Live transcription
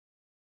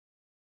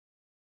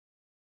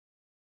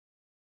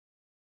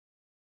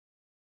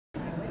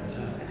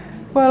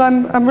Well,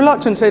 I'm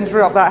reluctant to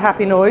interrupt that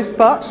happy noise,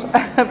 but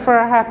for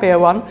a happier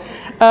one.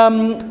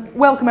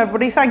 Welcome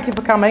everybody, thank you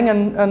for coming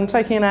and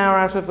taking an hour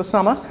out of the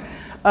summer.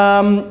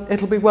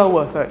 It'll be well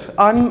worth it.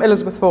 I'm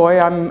Elizabeth Foy,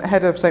 I'm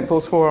head of St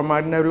Paul's Forum.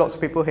 I know lots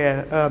of people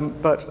here,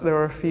 but there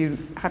are a few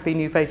happy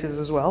new faces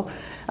as well.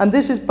 And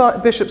this is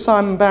Bishop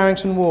Simon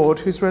Barrington-Ward,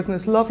 who's written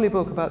this lovely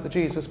book about the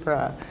Jesus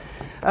Prayer.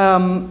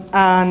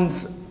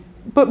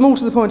 But more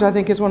to the point, I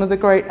think, is one of the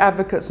great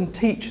advocates and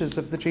teachers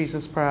of the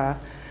Jesus Prayer.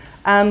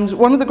 And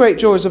one of the great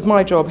joys of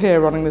my job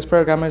here running this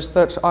programme is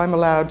that I'm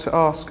allowed to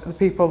ask the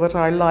people that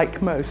I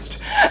like most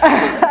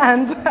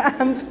and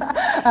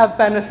have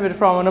benefited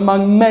from. And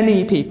among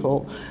many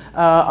people,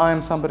 I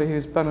am somebody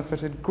who's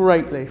benefited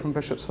greatly from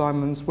Bishop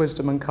Simon's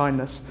wisdom and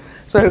kindness.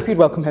 So if you'd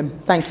welcome him.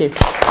 Thank you.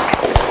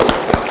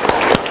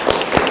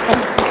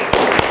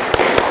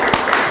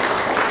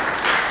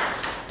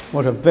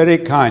 What a very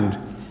kind,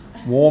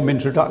 warm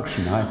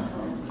introduction. I'm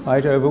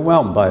quite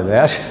overwhelmed by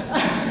that.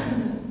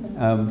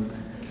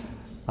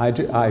 I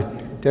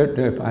don't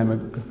know if I'm a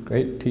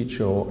great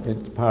teacher or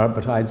inspirer,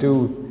 but I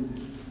do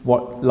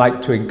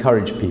like to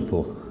encourage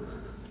people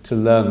to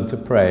learn to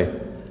pray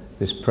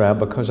this prayer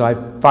because I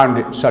found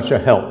it such a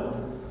help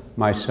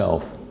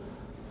myself.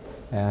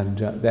 And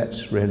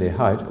that's really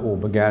how it all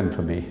began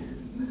for me.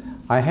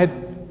 I had,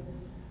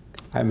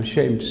 I'm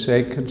ashamed to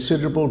say,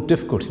 considerable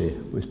difficulty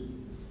with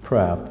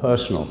prayer,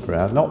 personal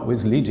prayer, not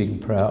with leading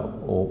prayer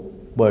or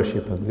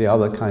worship and the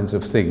other kinds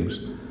of things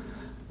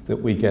that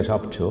we get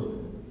up to,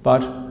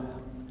 but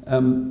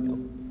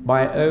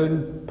my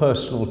own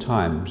personal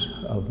times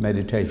of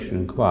meditation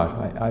and quiet.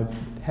 I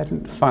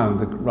hadn't found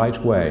the right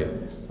way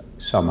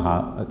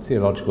somehow at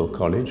theological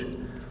college,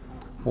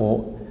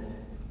 or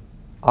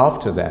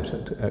after that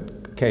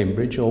at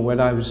Cambridge, or when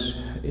I was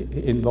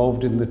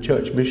involved in the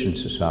Church Mission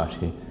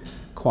Society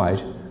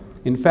quite.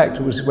 In fact,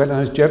 it was when I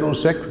was General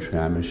Secretary,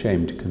 I'm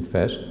ashamed to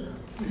confess,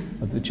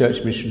 of the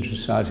Church Mission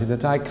Society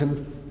that I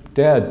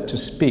dared to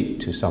speak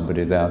to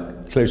somebody there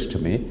close to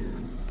me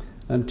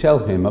and tell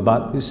him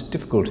about this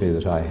difficulty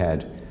that I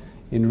had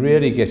in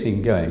really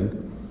getting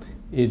going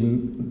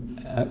in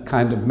a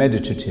kind of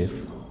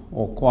meditative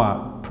or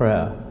quiet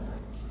prayer.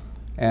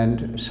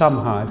 And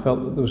somehow I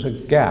felt that there was a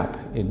gap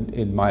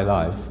in my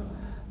life,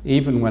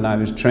 even when I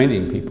was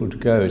training people to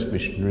go as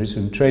missionaries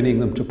and training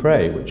them to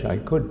pray, which I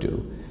could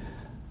do.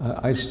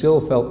 I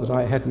still felt that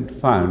I hadn't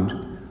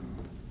found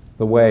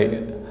the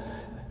way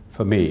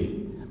for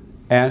me.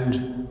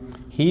 And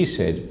he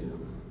said,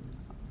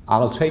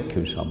 I'll take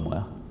you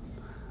somewhere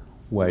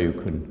where you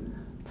can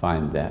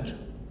find that.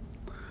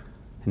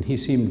 And he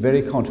seemed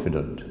very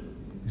confident.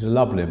 He's a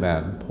lovely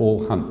man,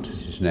 Paul Hunt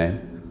is his name.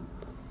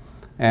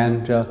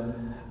 And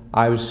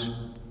I was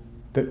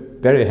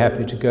very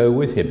happy to go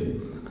with him.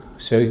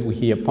 So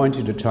he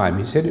appointed a time.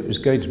 He said it was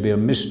going to be a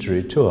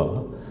mystery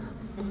tour.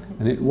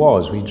 And it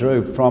was. We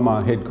drove from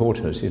our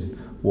headquarters in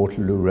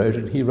Waterloo Road,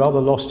 and he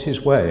rather lost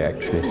his way,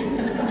 actually,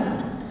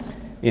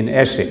 in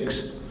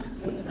Essex,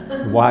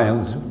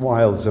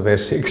 wilds of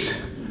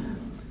Essex.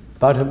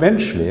 But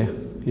eventually,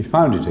 he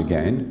found it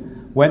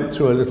again, went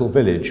through a little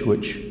village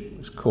which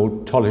was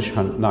called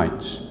Tolleshunt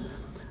Knights,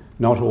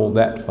 not all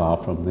that far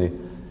from the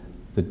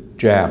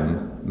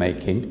jam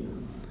making.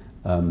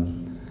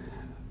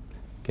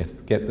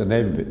 Get the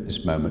name of it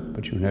this moment,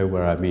 but you know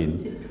where I mean.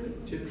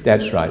 Tiptree.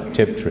 That's right,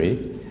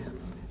 Tiptree.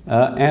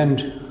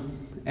 And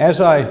as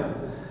we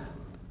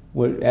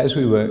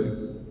were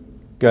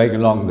going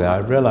along there, I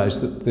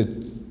realized that the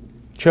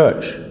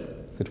church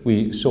that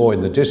we saw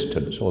in the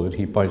distance, or that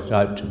he pointed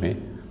out to me,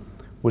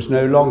 was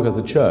no longer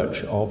the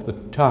church of the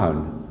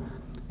town.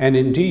 And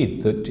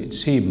indeed, that it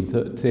seemed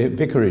that the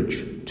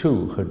vicarage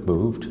too had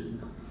moved,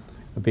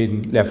 had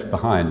been left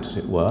behind, as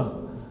it were,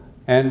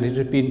 and it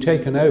had been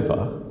taken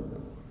over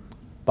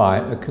by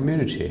a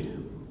community.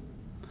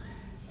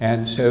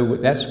 And so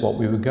that's what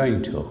we were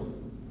going to.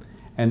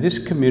 And this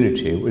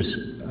community was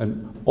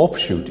an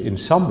offshoot in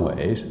some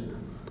ways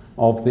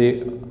of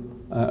the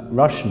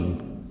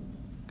Russian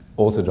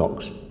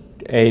Orthodox,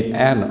 a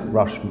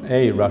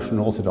Russian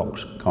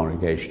Orthodox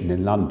congregation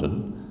in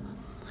London.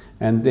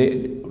 And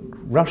the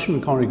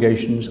Russian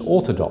congregations,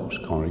 Orthodox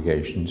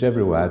congregations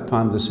everywhere,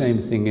 found the same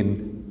thing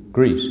in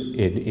Greece,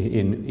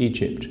 in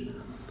Egypt,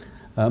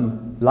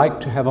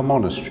 like to have a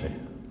monastery.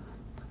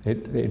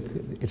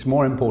 It's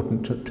more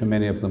important to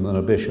many of them than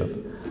a bishop,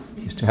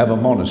 is to have a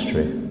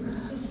monastery.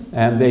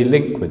 And they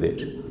link with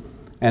it.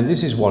 And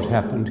this is what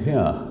happened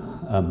here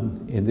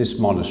in this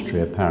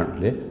monastery,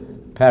 apparently.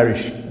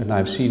 Parish, and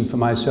I've seen for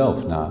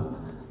myself now,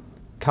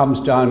 comes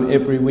down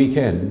every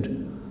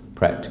weekend,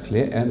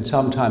 practically, and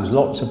sometimes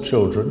lots of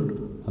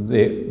children. And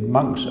the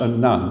monks and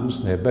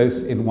nuns, they're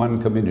both in one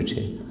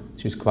community,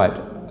 which is quite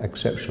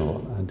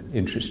exceptional and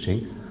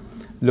interesting,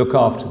 look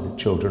after the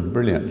children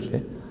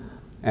brilliantly,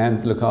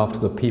 and look after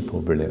the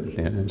people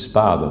brilliantly, and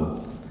inspire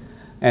them.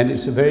 And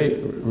it's a very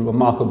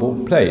remarkable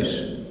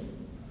place.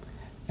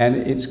 And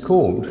it's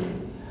called,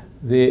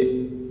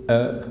 the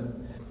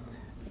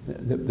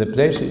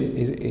place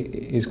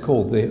is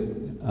called the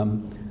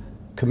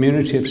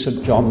Community of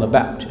St. John the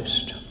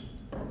Baptist.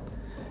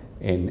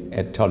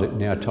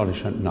 near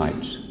Tolishant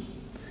Knights.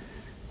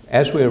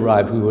 As we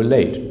arrived, we were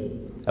late,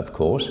 of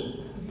course,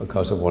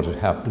 because of what had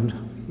happened.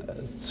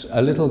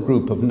 A little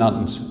group of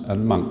nuns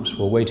and monks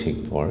were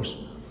waiting for us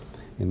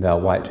in their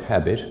white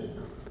habit,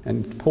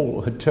 and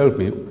Paul had told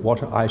me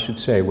what I should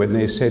say when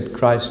they said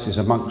Christ is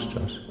amongst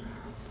us,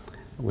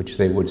 which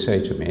they would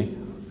say to me.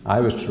 I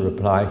was to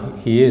reply,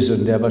 he is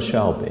and ever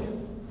shall be.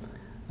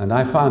 And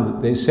I found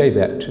that they say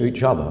that to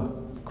each other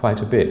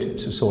quite a bit.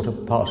 It's a sort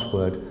of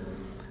password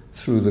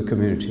through the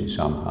community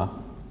somehow.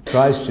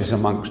 Christ is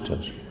amongst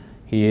us.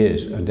 He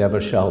is and ever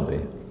shall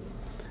be.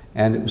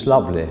 And it was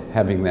lovely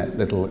having that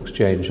little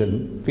exchange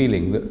and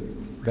feeling that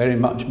very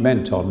much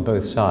meant on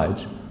both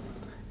sides.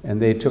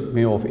 And they took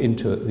me off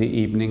into the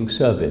evening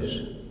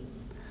service.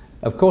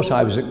 Of course,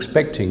 I was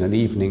expecting an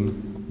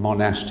evening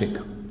monastic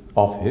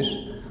office,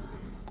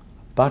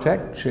 but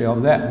actually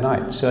on that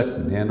night,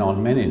 certainly, and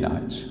on many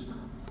nights,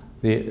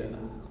 the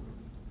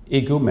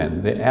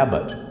igumen, the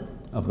abbot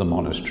of the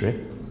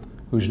monastery,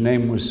 whose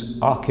name was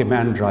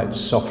Archimandrite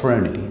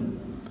Sophrony,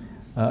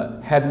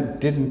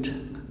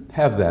 didn't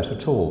have that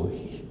at all.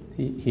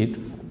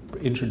 He'd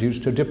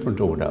introduced a different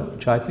order,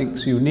 which I think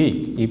is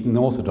unique, even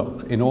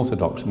in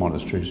Orthodox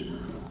monasteries,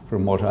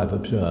 from what I've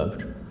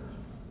observed.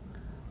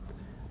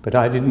 But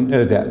I didn't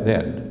know that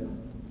then.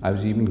 I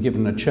was even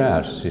given a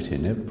chair to sit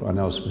in. Everyone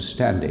else was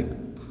standing.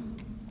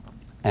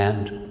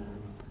 And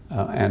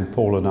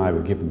Paul and I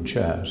were given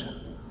chairs.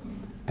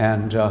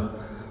 And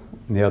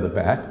near the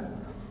back.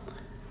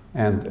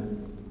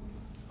 And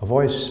a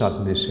voice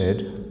suddenly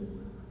said,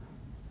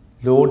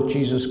 Lord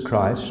Jesus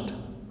Christ,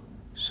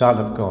 Son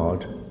of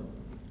God,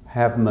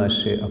 have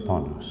mercy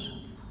upon us.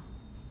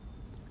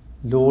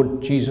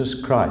 Lord Jesus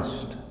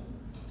Christ,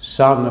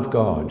 Son of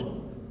God,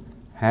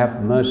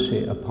 have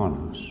mercy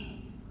upon us.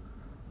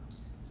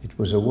 It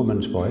was a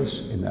woman's voice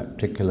in that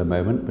particular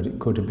moment, but it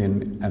could have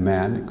been a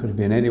man, it could have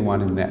been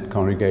anyone in that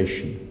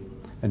congregation.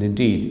 And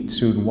indeed, it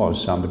soon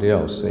was somebody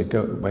else. They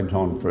went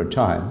on for a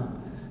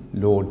time.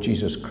 Lord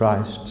Jesus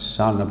Christ,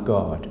 Son of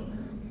God,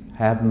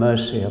 have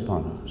mercy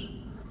upon us.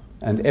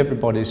 And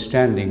everybody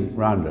standing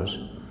round us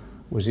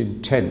was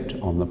intent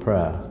on the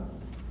prayer.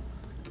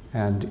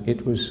 And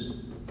it was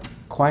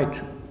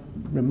quite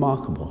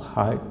remarkable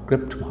how it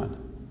gripped one.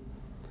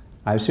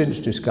 I've since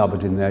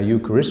discovered in their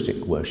Eucharistic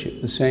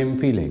worship the same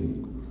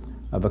feeling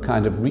of a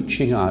kind of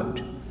reaching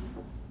out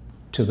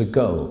to the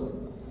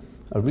goal,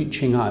 a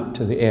reaching out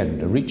to the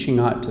end, a reaching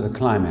out to the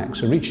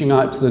climax, a reaching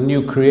out to the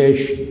new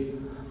creation,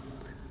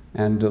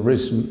 and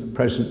the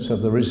presence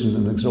of the risen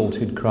and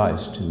exalted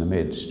Christ in the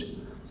midst.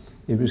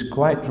 It was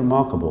quite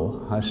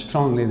remarkable how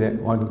strongly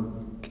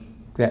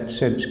that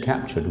sense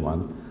captured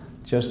one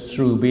just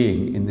through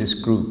being in this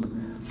group,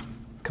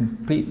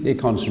 completely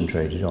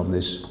concentrated on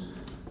this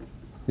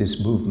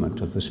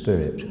movement of the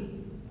Spirit,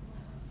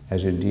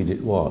 as indeed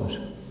it was.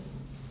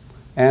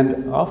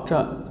 And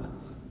after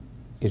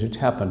it had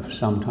happened for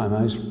some time,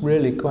 I was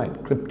really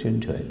quite gripped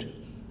into it.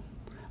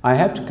 I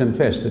have to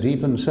confess that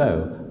even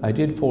so, I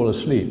did fall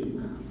asleep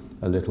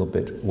a little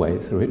bit way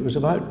through. It was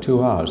about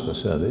 2 hours, the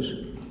service.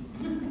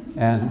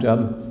 And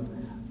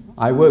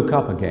I woke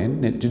up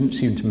again. It didn't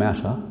seem to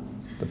matter.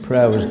 The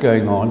prayer was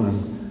going on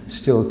and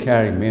still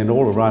carrying me, and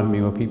all around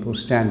me were people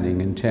standing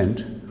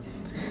intent.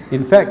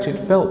 In fact, it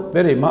felt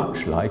very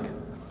much like,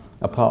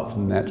 apart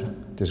from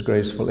that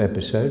disgraceful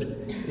episode,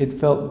 it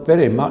felt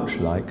very much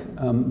like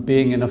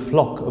being in a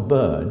flock of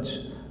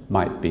birds,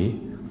 might be,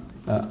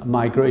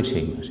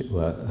 migrating, as it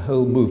were, a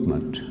whole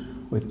movement,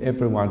 with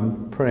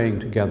everyone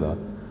praying together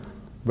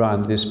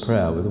round this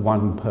prayer with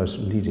one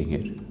person leading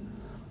it.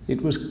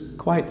 It was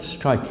quite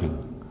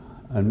striking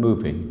and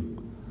moving.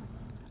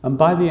 And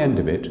by the end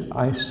of it,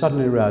 I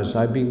suddenly realized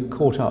I'd been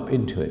caught up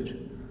into it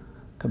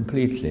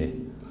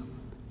completely,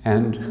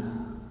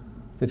 and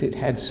that it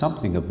had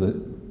something of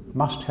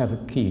must have a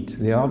key to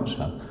the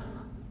answer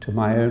to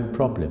my own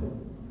problem.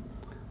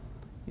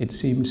 It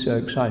seemed so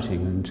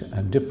exciting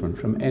and different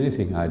from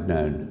anything I'd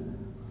known.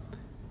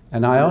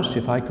 And I asked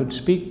if I could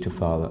speak to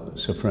Father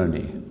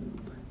Sophrony,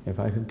 if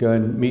I could go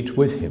and meet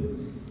with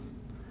him.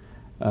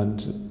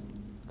 And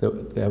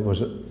there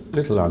was a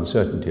little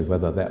uncertainty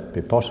whether that would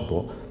be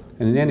possible.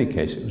 And in any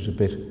case, it was a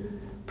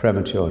bit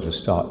premature to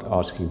start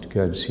asking to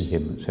go and see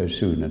him so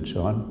soon and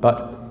so on.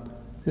 But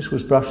this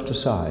was brushed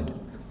aside.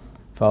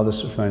 Father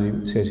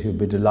Sophrony said he would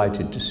be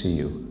delighted to see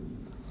you.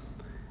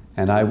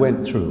 And I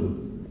went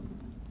through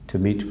to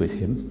meet with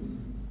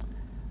him.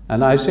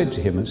 And I said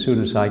to him as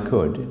soon as I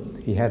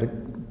could, he had a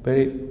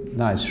very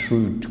nice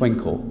shrewd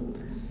twinkle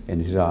in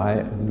his eye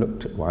and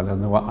looked at one,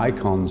 and there were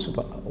icons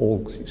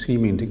all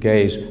seeming to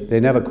gaze. They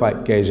never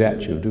quite gaze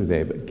at you, do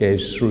they, but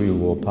gaze through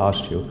you or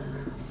past you,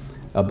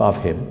 above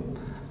him.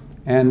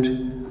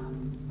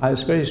 And I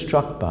was very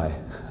struck by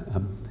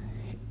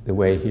the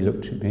way he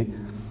looked at me.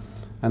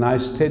 And I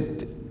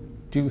said,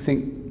 do you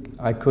think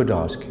I could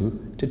ask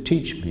you to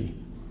teach me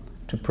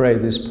to pray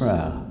this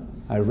prayer?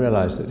 I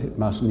realized that it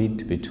must need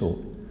to be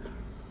taught.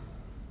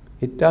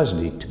 It does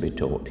need to be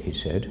taught, he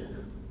said,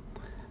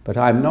 but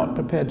I'm not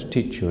prepared to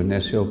teach you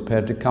unless you're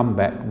prepared to come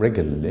back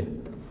regularly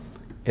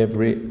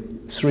every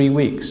 3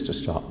 weeks to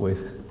start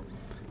with,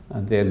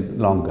 and then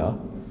longer,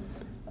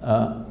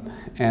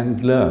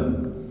 and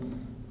learn.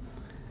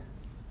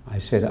 I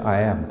said,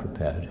 I am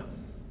prepared.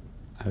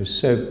 I was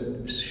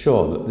so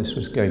sure that this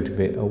was going to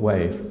be a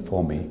way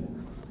for me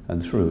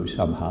and through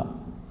somehow.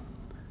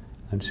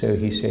 And so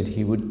he said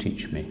he would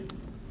teach me.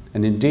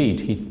 And indeed,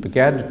 he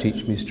began to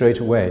teach me straight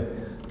away,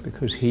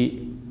 because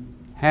he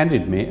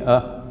handed me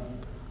a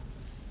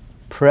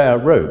prayer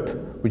rope,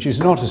 which is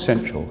not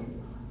essential,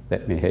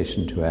 let me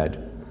hasten to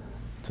add,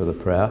 to the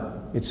prayer.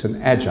 It's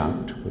an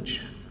adjunct,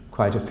 which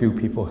quite a few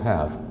people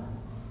have.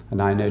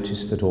 And I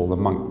noticed that all the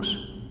monks,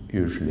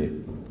 usually,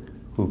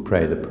 who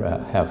pray the prayer,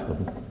 have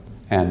them,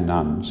 and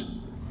nuns.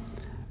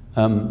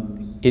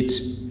 It's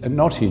a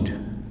knotted,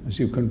 as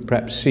you can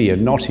perhaps see, a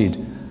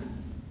knotted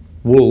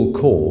wool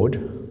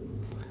cord,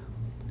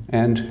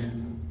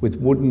 and with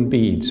wooden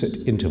beads at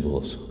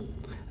intervals.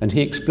 And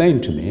he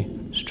explained to me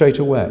straight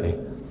away,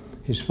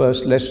 his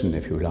first lesson,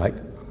 if you like.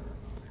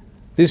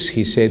 This,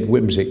 he said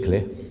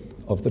whimsically,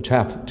 of the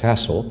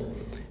tassel,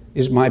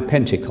 is my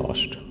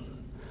Pentecost.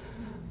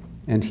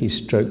 And he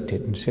stroked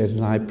it and said,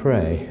 and I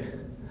pray,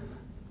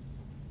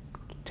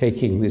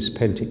 taking this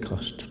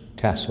Pentecost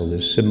tassel,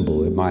 this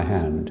symbol in my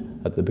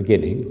hand at the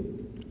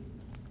beginning.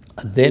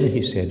 And then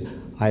he said,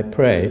 I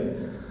pray,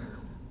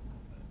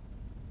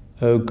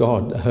 O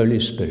God, the Holy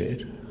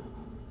Spirit,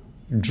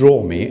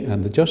 draw me,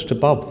 and just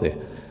above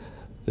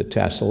the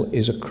tassel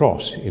is a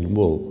cross in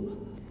wool.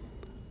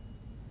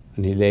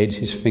 And he laid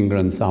his finger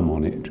and thumb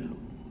on it.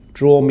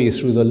 Draw me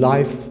through the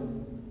life,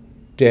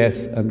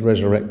 death, and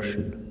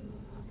resurrection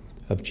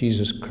of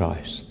Jesus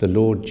Christ, the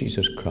Lord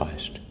Jesus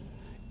Christ,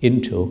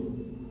 into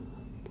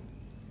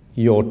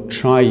your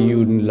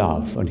triune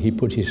love. And he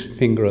put his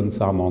finger and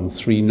thumb on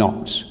 3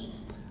 knots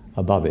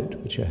above it,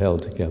 which are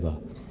held together.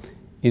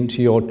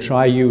 Into your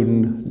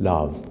triune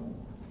love,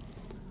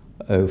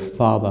 O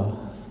Father,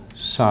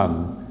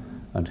 Son,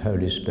 and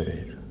Holy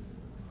Spirit.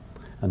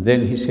 And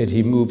then he said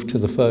he moved to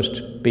the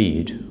first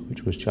bead,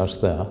 which was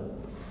just there,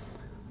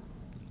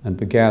 and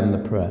began the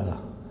prayer.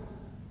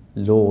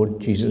 Lord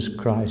Jesus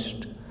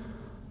Christ,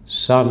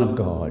 Son of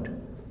God,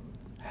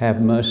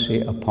 have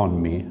mercy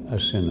upon me, a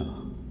sinner.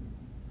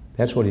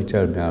 That's what he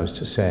told me I was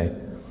to say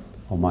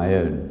on my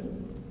own.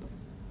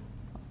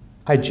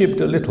 I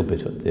jibbed a little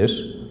bit at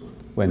this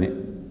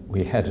when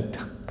we had a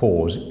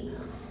pause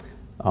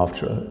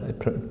after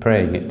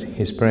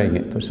his praying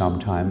it for some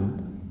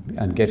time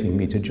and getting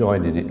me to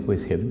join in it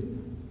with him.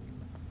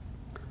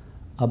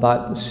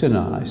 About the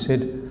sinner, I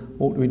said,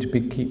 ought we to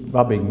keep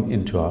rubbing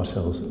into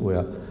ourselves that we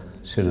are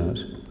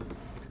sinners?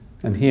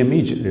 And he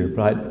immediately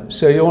replied,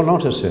 so you're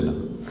not a sinner?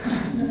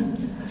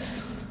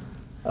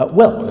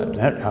 Well,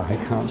 I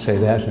can't say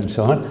that, and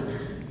so on.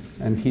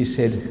 And he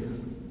said,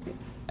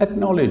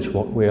 acknowledge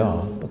what we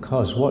are,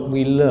 because what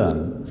we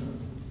learn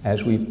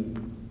as we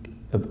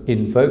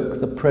invoke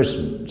the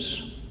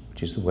presence,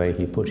 which is the way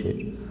he put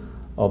it,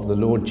 of the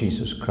Lord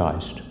Jesus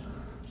Christ,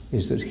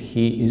 is that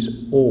he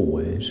is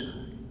always,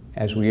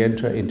 as we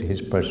enter into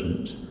his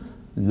presence,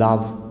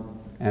 love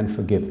and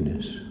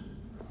forgiveness.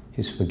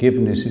 His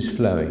forgiveness is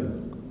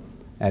flowing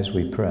as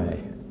we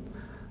pray.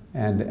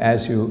 And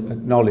as you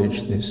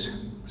acknowledge this,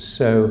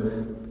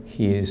 so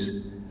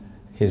his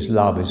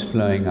love is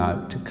flowing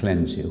out to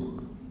cleanse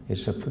you.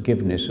 It's a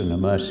forgiveness and a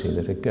mercy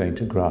that are going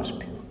to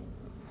grasp you.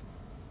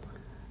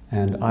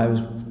 And I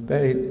was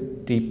very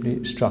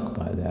deeply struck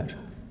by that,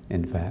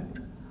 in fact.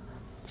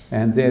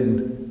 And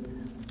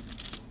then,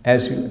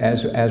 as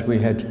we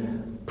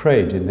had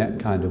prayed in that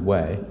kind of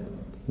way,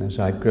 and as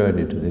I'd grown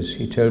into this,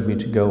 he told me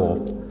to go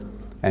off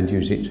and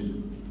use it.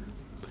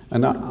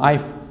 And I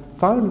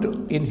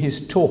found in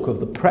his talk of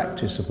the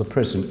practice of the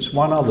presence,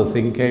 one other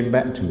thing came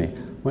back to me.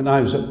 When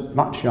I was a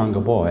much younger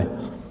boy,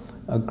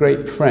 a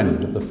great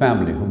friend of the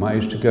family whom I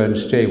used to go and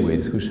stay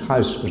with, whose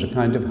house was a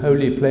kind of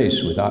holy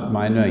place without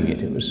my knowing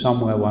it. It was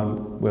somewhere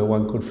where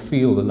one could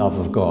feel the love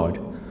of God,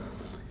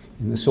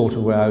 in the sort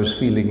of way I was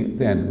feeling it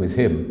then with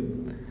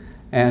him.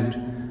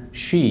 And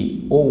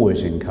she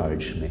always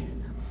encouraged me.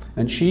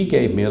 And she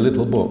gave me a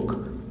little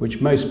book,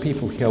 which most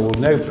people here will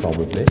know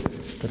probably,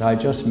 but I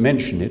just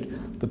mention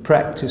it, The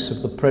Practice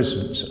of the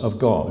Presence of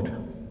God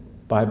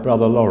by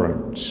Brother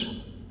Lawrence.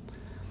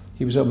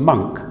 He was a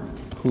monk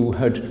who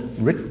had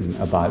written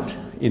about,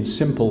 in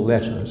simple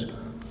letters,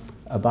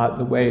 about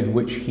the way in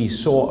which he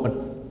saw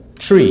a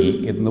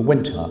tree in the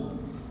winter,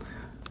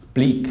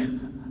 bleak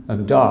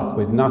and dark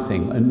with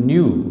nothing, and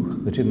knew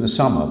that in the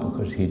summer,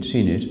 because he'd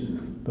seen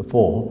it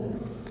before,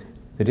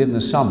 that in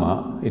the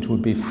summer it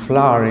would be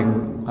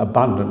flowering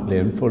abundantly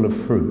and full of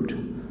fruit.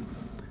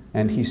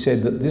 And he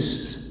said that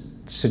this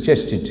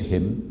suggested to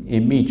him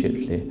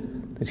immediately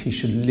that he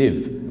should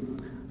live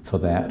for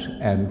that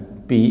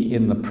and be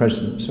in the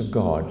presence of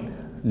God,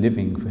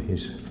 living for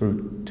his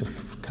fruit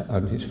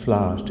and his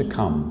flowers to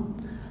come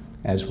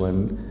as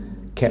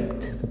one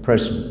kept the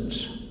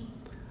presence.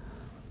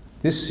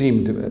 This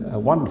seemed a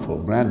wonderful,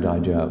 grand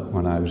idea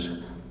when I was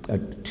a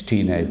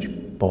teenage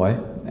boy,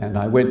 and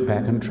I went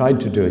back and tried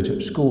to do it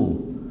at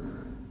school.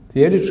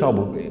 The only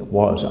trouble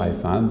was, I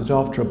found, that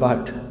after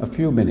about a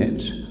few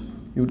minutes,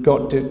 you'd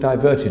got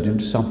diverted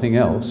into something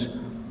else,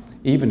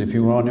 even if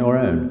you were on your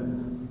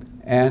own.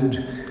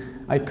 And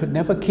I could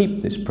never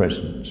keep this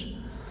presence.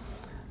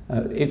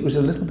 It was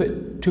a little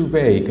bit too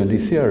vague and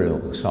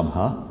ethereal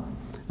somehow.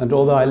 And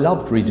although I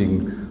loved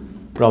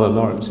reading Brother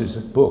Lawrence's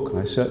book, and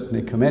I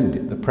certainly commend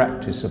it, The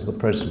Practice of the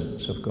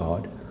Presence of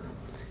God,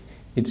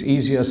 it's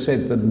easier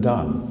said than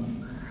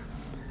done.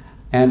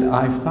 And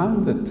I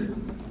found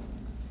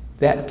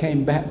that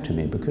came back to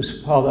me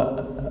because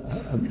Father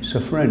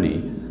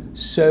Sophrony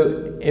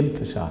so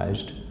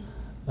emphasized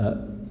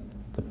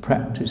the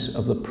practice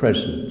of the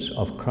presence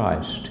of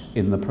Christ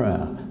in the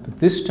prayer. But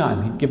this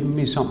time he'd given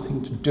me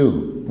something to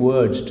do,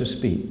 words to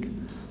speak,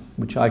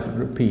 which I could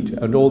repeat.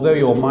 And although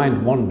your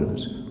mind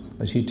wanders,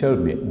 as he told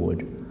me it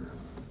would,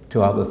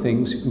 to other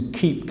things, you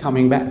keep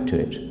coming back to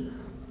it,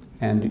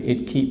 and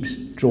it keeps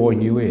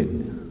drawing you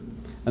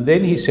in. And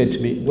then he said to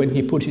me, when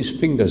he put his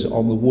fingers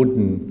on the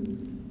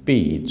wooden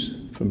beads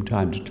from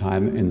time to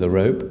time in the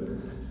rope,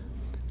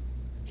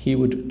 he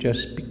would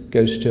just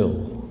go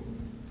still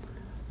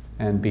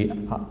and be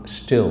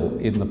still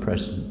in the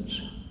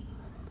presence.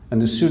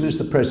 And as soon as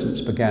the presence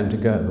began to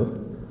go,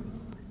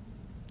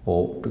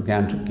 or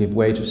began to give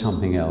way to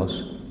something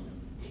else,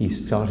 he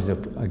started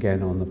up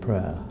again on the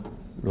prayer.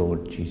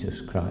 Lord Jesus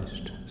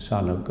Christ,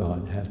 Son of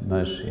God, have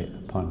mercy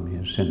upon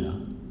me, a sinner.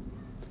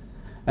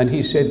 And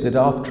he said that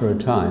after a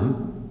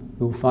time,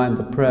 you'll find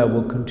the prayer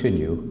will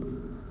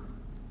continue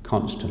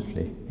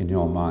constantly in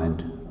your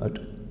mind at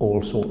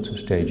all sorts of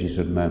stages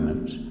and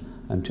moments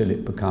until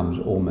it becomes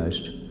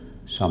almost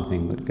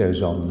something that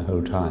goes on the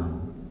whole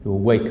time. You'll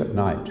wake at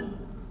night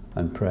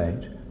and pray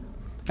it.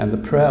 And the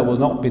prayer will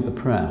not be the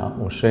prayer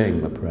or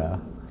saying the prayer,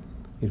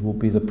 it will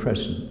be the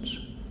presence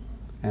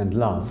and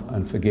love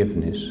and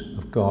forgiveness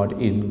of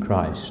God in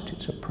Christ.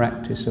 It's a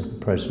practice of the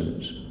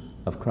presence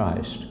of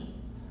Christ.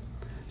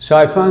 So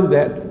I found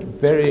that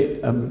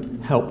very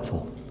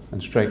helpful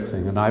and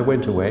strengthening, and I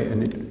went away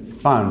and it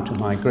found to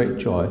my great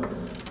joy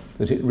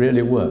that it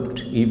really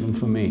worked, even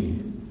for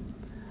me,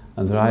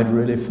 and that I'd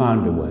really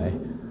found a way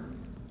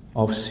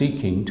of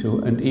seeking to,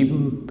 and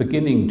even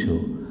beginning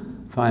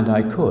to, find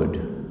I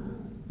could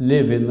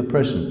live in the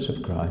presence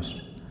of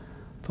Christ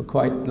for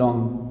quite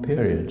long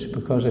periods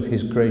because of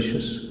his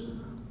gracious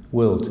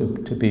will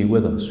to be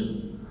with us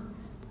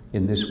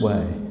in this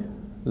way.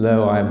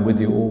 Lo, I am with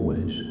you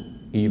always,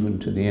 even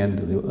to the end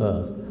of the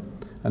earth.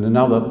 And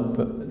another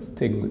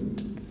thing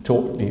that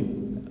taught me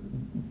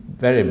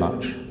very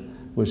much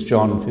was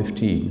John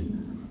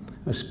 15,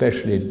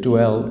 especially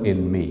dwell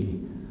in me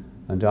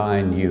and I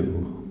in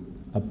you.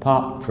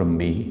 Apart from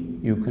me,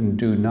 you can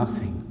do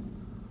nothing.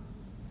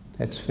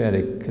 That's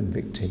fairly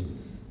convicting.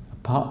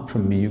 Apart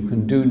from me, you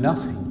can do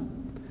nothing.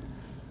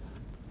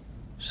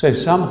 So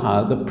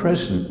somehow the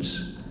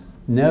presence,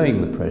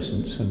 knowing the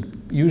presence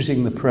and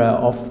using the prayer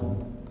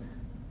often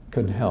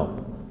can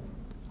help.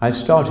 I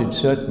started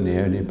certainly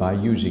only by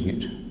using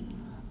it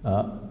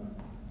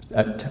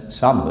at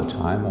some of the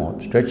time or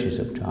stretches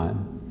of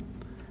time.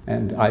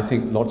 And I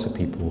think lots of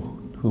people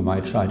whom I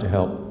try to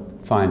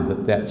help find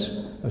that that's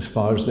as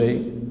far as they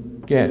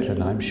get,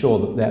 and I'm sure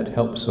that that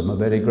helps them a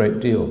very great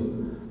deal.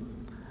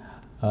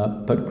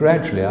 But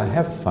gradually I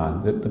have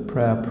found that the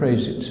prayer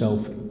prays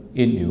itself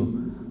in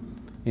you,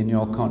 in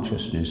your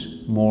consciousness,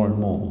 more and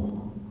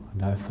more.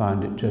 And I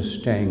found it just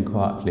staying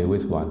quietly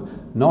with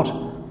one, not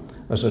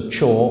as a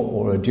chore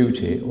or a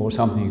duty or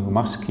something you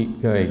must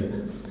keep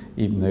going,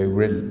 even though you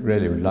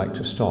really would like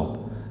to stop.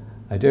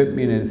 I don't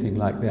mean anything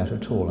like that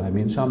at all. I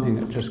mean something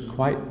that just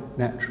quite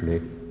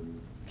naturally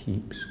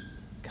keeps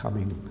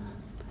coming,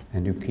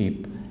 and you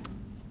keep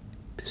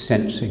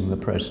sensing the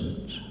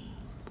presence.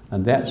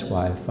 And that's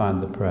why I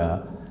find the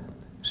prayer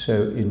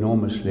so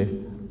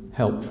enormously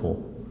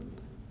helpful,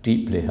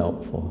 deeply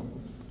helpful.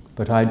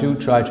 But I do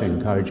try to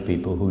encourage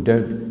people who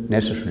don't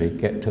necessarily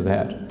get to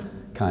that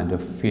kind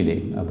of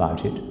feeling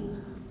about it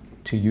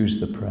to use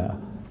the prayer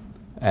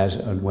as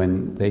and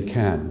when they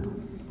can.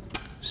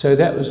 So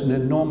that was an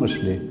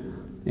enormously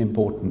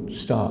important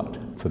start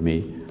for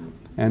me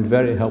and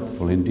very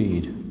helpful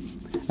indeed.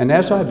 And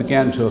as I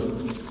began to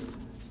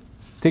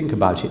think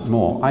about it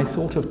more, I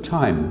thought of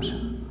times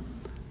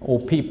or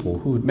people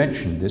who had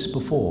mentioned this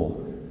before.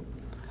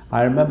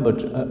 I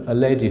remembered a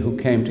lady who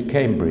came to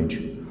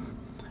Cambridge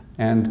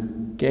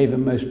and gave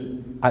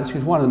she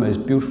was one of the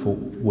most beautiful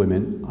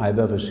women I've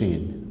ever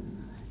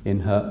seen,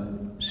 in her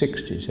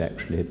 60s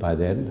actually by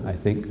then, I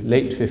think,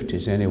 late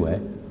 50s anyway.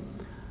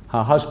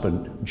 Her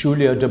husband,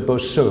 Julia de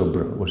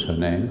Beausobre was her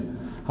name,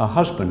 her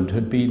husband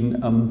had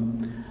been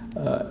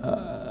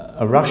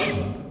a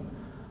Russian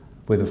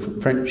with a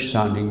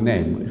French-sounding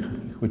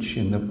name, which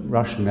in the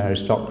Russian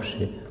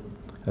aristocracy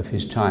of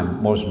his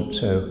time wasn't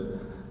so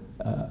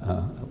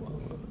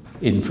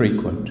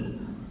infrequent,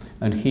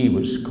 and he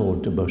was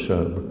called de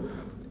Beausobre.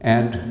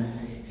 And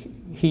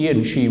he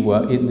and she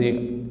were in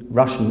the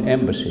Russian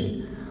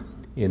embassy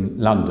in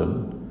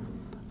London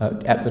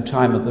at the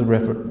time of the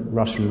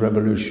Russian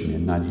Revolution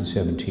in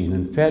 1917,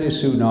 and fairly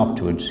soon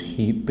afterwards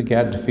he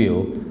began to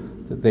feel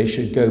that they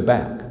should go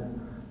back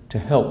to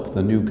help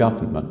the new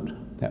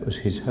government. That was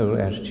his whole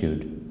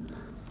attitude.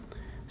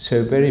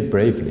 So very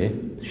bravely,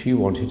 she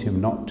wanted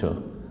him not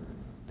to.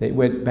 They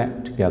went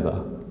back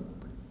together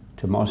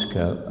to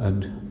Moscow,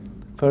 and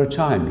for a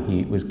time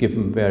he was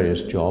given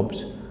various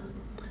jobs,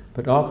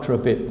 but after a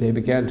bit they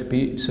began to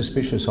be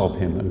suspicious of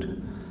him,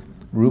 and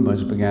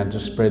rumours began to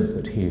spread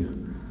that he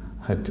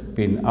had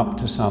been up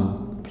to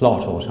some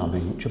plot or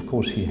something, which of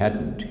course he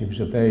hadn't. He was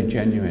a very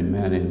genuine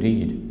man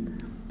indeed.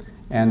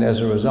 And as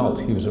a result,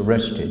 he was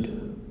arrested.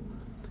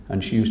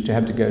 And she used to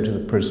have to go to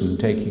the prison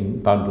taking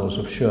bundles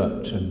of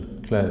shirts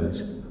and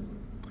clothes.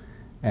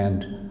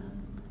 And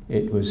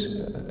it was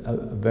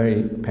a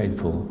very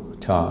painful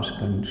task,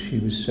 and she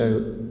was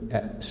so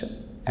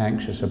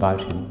anxious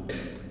about him.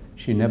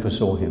 She never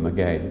saw him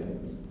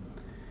again.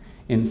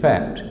 In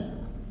fact,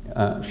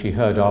 she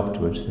heard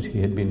afterwards that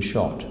he had been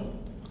shot.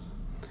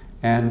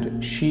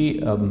 And she,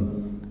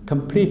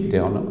 completely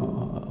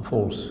on a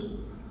false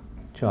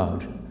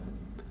charge,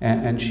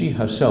 and she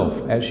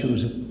herself, as she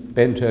was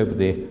bent over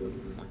the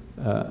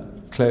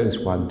clothes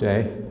one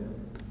day,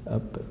 a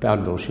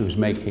bundle she was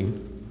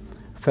making,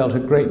 felt a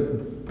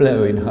great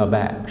blow in her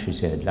back, she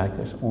said, like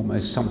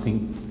almost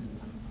something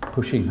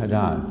pushing her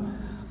down.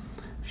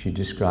 She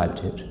described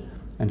it.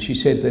 And she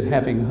said that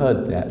having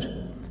heard that,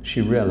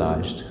 she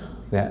realized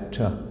that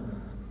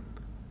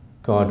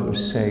God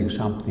was saying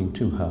something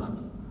to her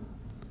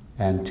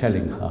and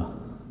telling her,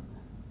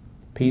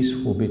 peace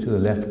will be to the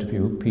left of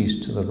you,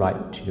 peace to the right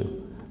of you.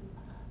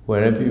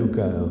 Wherever you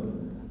go,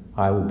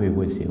 I will be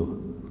with you.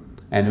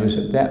 And it was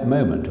at that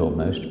moment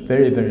almost,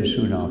 very, very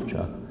soon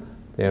after,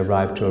 they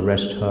arrived to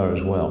arrest her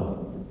as well.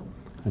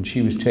 And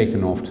she was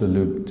taken off to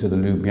the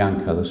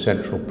Lubyanka, the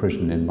central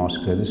prison in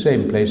Moscow, the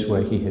same place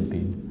where he had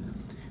been.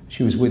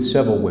 She was with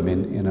several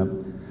women in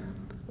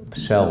a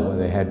cell where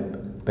they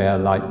had bare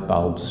light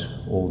bulbs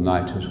all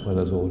night as well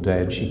as all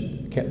day, and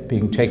she kept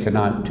being taken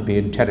out to be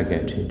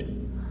interrogated.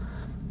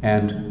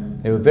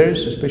 And they were very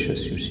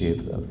suspicious, you see,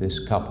 of this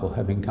couple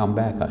having come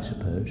back, I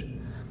suppose.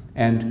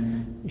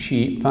 And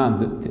she found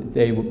that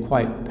they were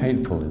quite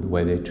painful in the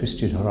way they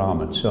twisted her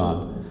arm and so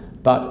on.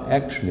 But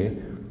actually,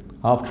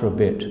 after a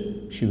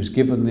bit, she was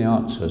given the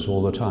answers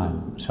all the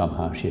time,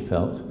 somehow she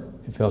felt.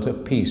 She felt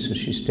at peace as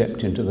she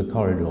stepped into the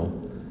corridor,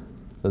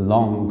 the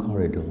long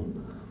corridor,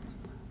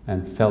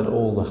 and felt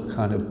all the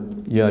kind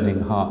of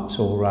yearning hearts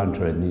all around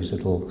her in these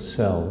little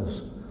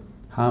cells.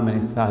 How many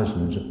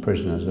thousands of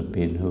prisoners have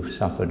been who've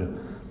suffered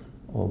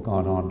or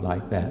gone on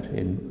like that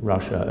in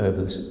Russia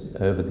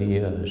over the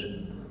years.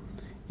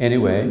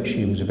 Anyway,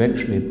 she was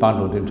eventually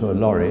bundled into a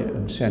lorry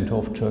and sent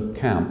off to a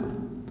camp.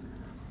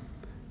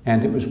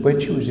 And it was when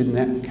she was in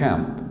that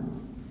camp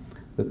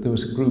that there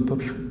was a group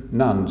of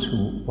nuns,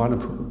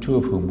 two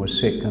of whom were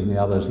sick and the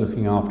others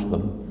looking after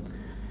them.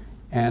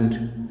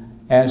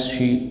 And as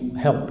she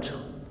helped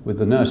with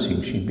the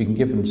nursing, she'd been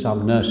given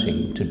some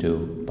nursing to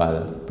do by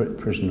the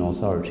prison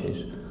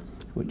authorities,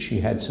 which she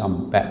had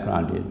some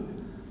background in.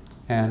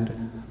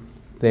 And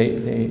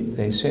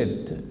they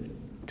said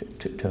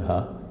to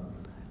her,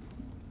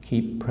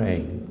 keep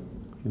praying.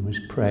 You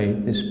must pray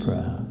this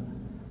prayer.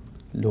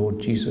 Lord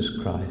Jesus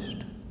Christ,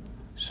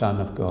 Son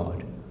of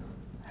God,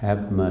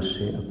 have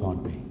mercy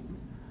upon me.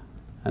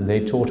 And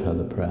they taught her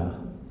the prayer.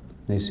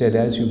 They said,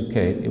 as you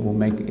pray, it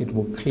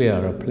will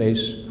clear a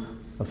place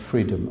of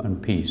freedom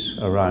and peace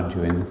around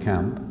you in the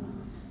camp,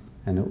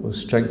 and it will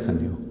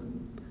strengthen you.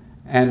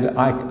 And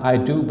I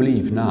do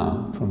believe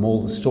now, from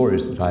all the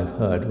stories that I've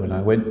heard when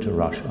I went to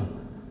Russia,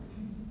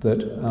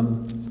 that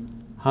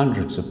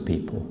hundreds of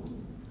people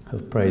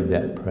have prayed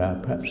that prayer,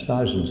 perhaps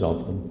thousands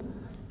of them,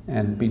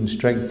 and been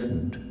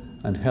strengthened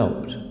and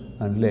helped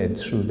and led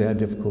through their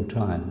difficult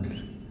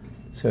times.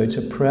 So it's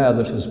a prayer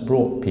that has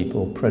brought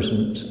people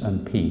presence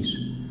and peace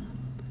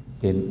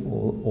in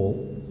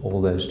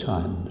all those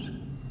times.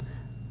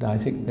 And I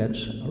think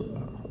that's a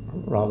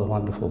rather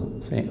wonderful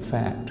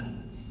fact.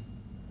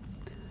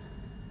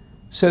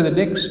 So the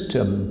next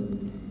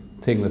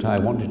thing that I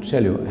wanted to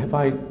tell you, have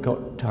I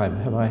got time?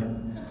 Have I?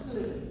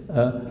 Absolutely.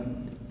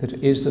 That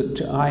is that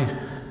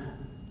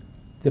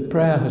the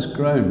prayer has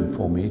grown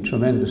for me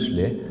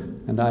tremendously,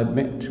 and I've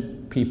met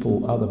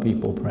other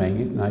people praying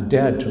it, and I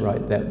dared to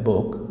write that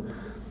book,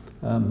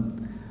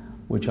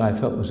 which I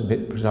felt was a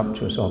bit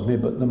presumptuous of me,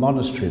 but the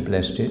monastery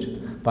blessed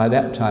it. By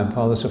that time,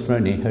 Father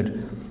Sophrony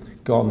had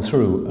gone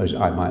through, as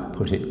I might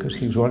put it, because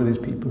he was one of these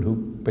people who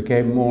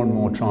became more and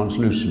more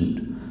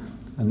translucent,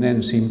 and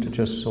then seemed to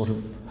just sort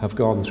of have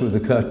gone through the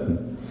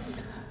curtain.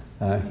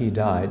 He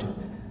died.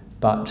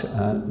 But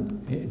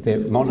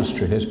the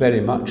monastery has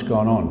very much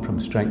gone on from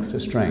strength to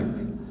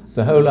strength.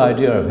 The whole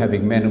idea of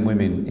having men and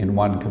women in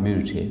one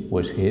community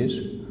was his.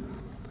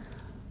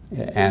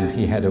 And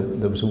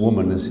there was a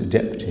woman as a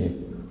deputy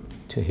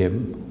to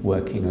him,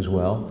 working as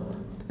well.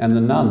 And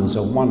the nuns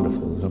are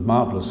wonderful. There's a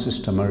marvellous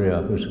Sister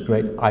Maria, who's a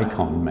great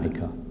icon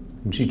maker.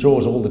 And she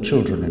draws all the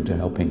children into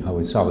helping her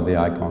with some of the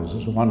icons.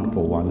 There's a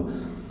wonderful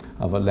one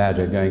of a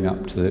ladder going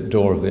up to the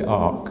door of the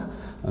ark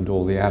and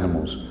all the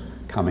animals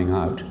coming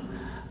out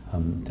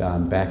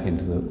down back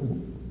into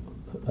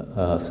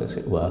earth, as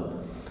it were,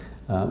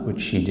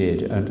 which she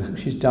did. And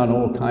she's done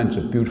all kinds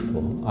of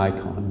beautiful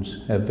icons.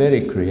 They're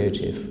very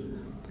creative.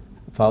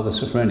 Father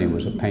Sophrony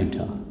was a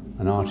painter,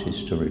 an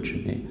artist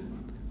originally,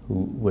 who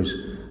was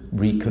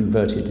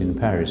reconverted in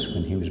Paris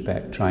when he was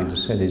back trying to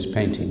sell his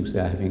paintings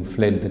there, having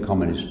fled the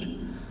communist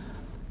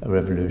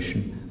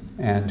revolution.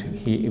 And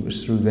it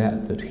was through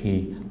that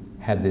he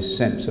had this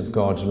sense of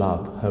God's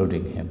love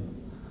holding him.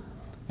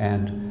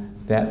 And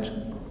that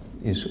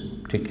is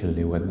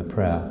particularly when the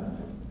prayer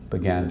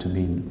began to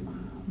mean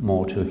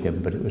more to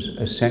him, but it was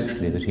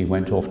essentially that he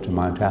went off to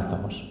Mount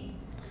Athos.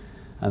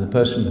 And the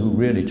person who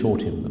really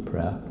taught him the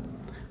prayer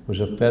was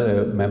a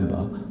fellow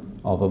member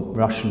of a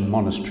Russian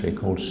monastery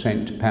called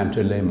Saint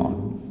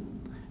Panteleimon,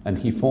 and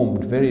he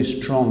formed very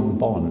strong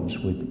bonds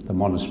with the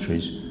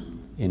monasteries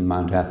in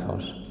Mount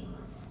Athos.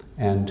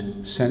 And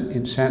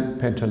in Saint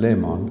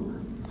Panteleimon,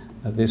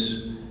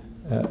 this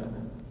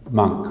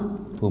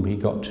monk, whom he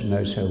got to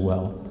know so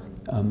well,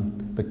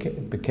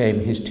 became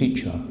his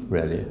teacher,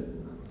 really.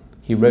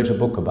 He wrote a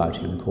book about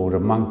him called A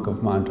Monk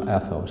of Mount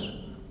Athos.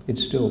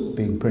 It's still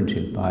being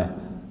printed by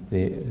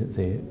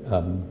the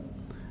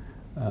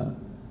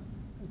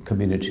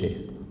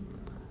community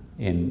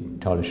in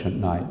Tolleshunt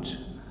Knights,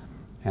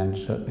 and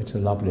so it's a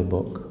lovely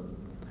book.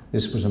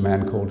 This was a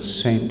man called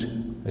Saint,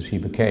 as he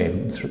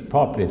became,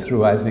 partly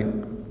through, I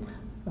think,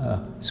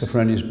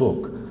 Sophrony's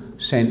book,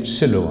 Saint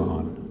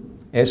Silouan,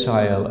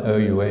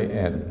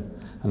 S-I-L-O-U-A-N.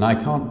 And I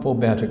can't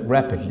forbear to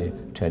rapidly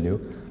tell you,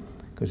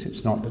 because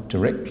it's not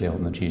directly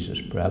on the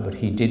Jesus prayer, but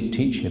he did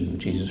teach him the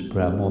Jesus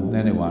prayer more than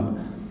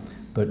anyone,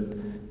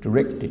 but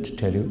directly to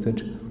tell you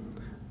that,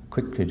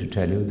 quickly to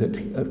tell you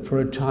that for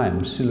a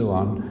time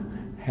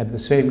Silouan had the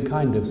same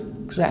kind of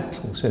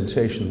exact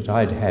sensation that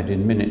I'd had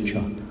in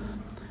miniature.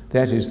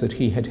 That is, that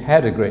he had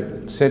had a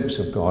great sense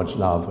of God's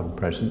love and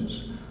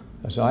presence,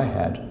 as I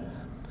had,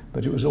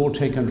 but it was all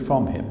taken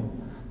from him,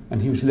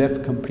 and he was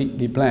left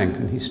completely blank,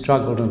 and he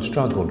struggled and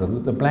struggled,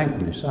 and the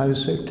blankness, I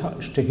was so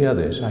touched to hear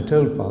this. I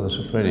told Father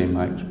Sophrony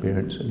my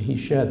experience, and he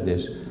shared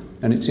this,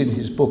 and it's in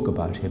his book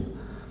about him.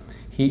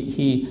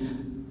 He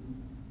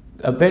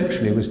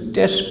eventually was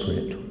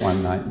desperate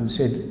one night and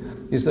said,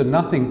 "Is there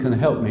nothing can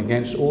help me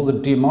against all the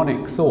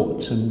demonic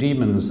thoughts and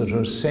demons that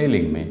are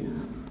assailing me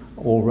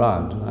all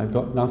round, and I've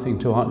got nothing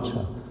to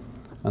answer?"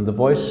 And the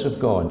voice of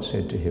God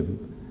said to him,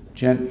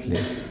 gently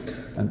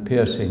and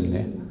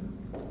piercingly,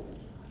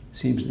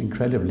 seems an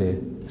incredibly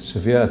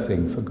severe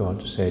thing for God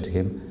to say to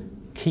him,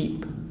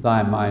 "Keep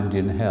thy mind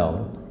in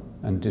hell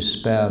and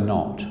despair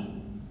not."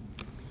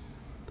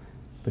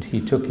 But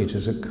he took it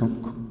as a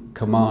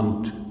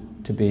command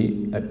to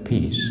be at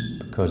peace,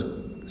 because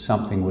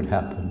something would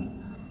happen.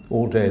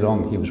 All day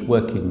long he was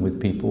working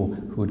with people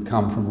who had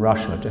come from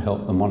Russia to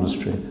help the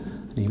monastery,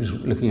 and he was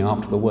looking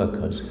after the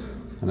workers,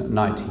 and at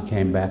night he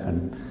came back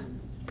and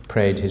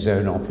prayed his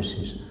own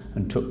offices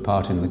and took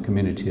part in the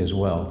community as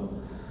well.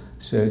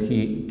 So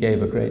he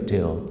gave a great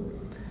deal,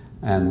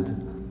 and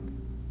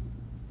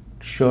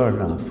sure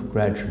enough,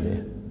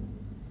 gradually,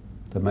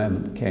 the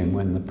moment came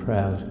when the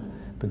prayers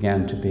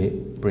began to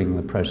bring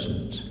the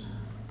presence,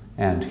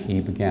 and he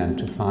began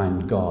to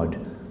find God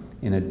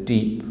in a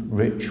deep,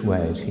 rich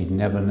way as he'd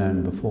never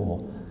known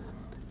before.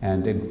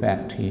 And in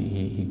fact,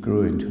 he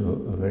grew into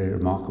a very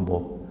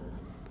remarkable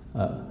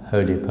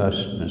holy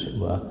person, as it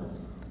were.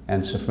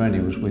 And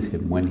Sophrony was with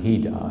him when he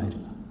died,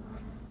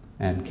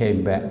 and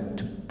came back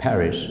to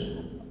Paris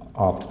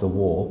after the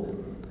war,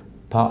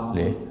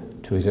 partly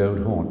to his old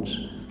haunts,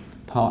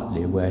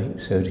 partly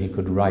so that he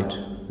could write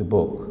the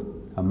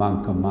book, A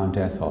Monk of Mount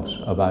Athos,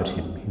 about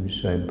him. He was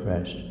so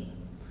impressed.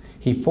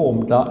 He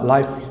formed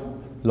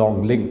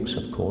lifelong links,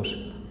 of course,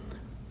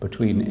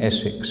 between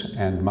Essex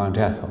and Mount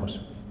Athos,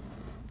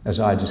 as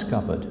I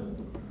discovered.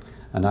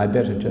 And I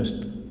better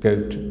just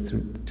go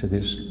to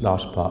this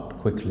last part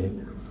quickly.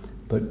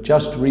 But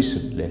just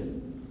recently,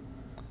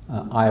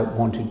 I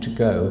wanted to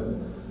go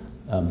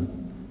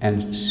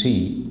and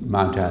see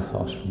Mount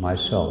Athos for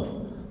myself.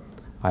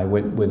 I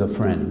went with a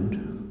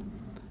friend,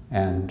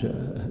 and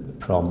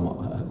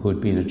who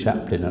had been a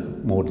chaplain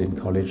at Magdalen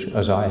College,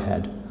 as I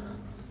had,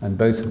 and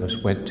both of us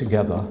went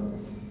together,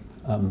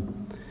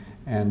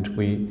 and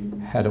we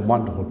had a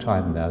wonderful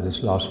time there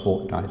this last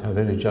fortnight. I've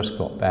only just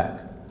got back,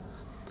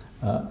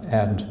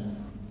 and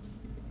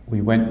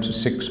we went to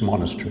 6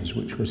 monasteries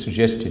which were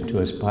suggested to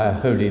us by a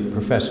holy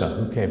professor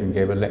who came and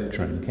gave a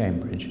lecture in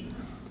Cambridge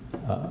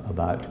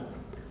about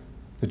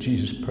the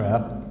Jesus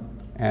prayer,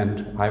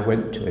 and I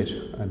went to it,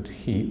 and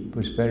he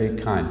was very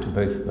kind to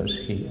both of us.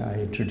 I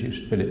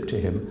introduced Philip to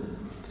him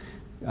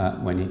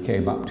when he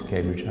came up to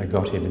Cambridge. I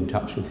got him in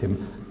touch with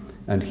him,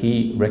 and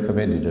he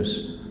recommended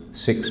us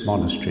 6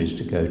 monasteries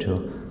to go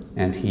to,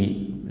 and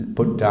he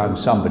put down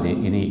somebody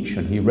in each,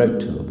 and he wrote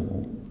to them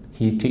all.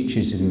 He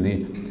teaches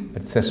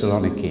at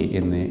Thessaloniki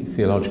in the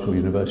Theological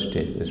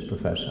University, this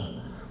professor.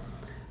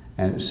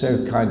 And it's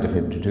so kind of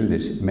him to do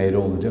this. It made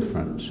all the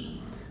difference.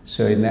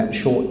 So in that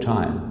short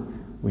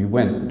time, we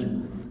went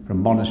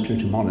from monastery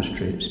to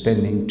monastery,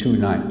 spending 2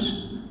 nights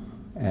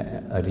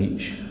at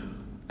each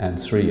and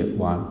 3 at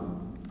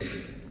one.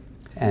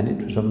 and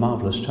it was a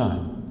marvellous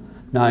time.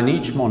 Now, in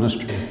each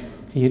monastery,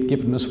 he had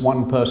given us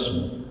one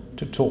person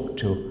to talk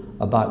to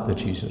about the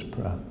Jesus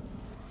Prayer,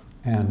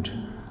 and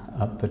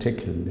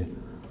particularly.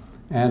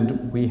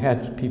 And we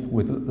had people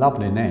with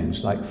lovely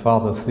names, like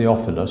Father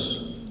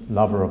Theophilus,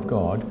 lover of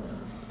God,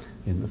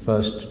 in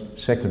the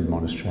second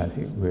monastery I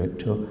think we went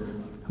to,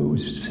 who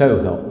was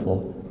so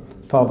helpful.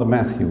 Father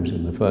Matthews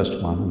in the first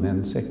one, and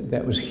then the second.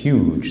 That was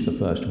huge, the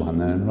first one,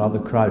 though, and rather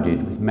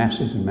crowded with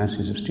masses and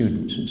masses of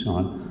students and so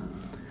on,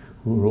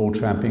 who were all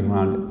tramping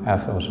around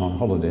Athos on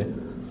holiday.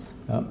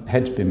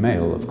 Had to be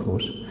male, of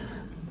course.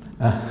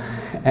 I'll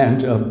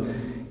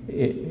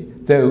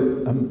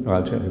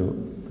tell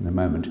you in a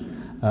moment.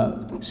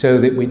 So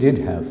that we did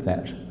have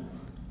that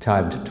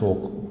time to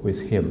talk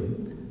with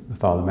him,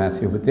 Father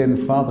Matthew. But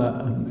then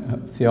Father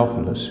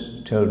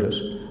Theophilus told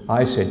us,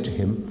 I said to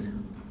him,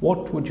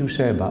 what would you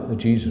say about the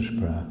Jesus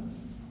Prayer?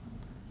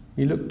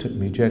 He looked at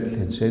me gently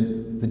and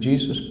said, the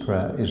Jesus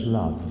Prayer is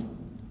love.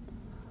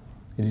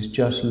 It is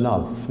just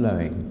love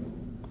flowing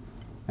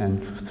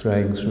and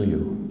throwing through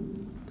you.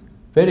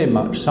 Very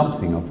much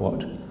something of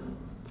what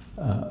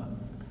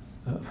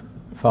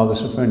Father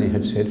Sophrony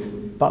had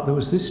said, but there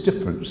was this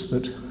difference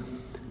that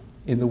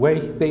in the way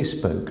they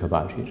spoke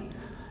about it,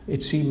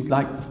 it seemed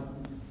like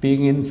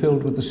being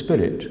infilled with the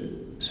Spirit,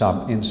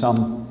 in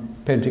some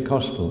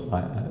Pentecostal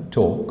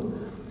talk,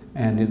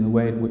 and in the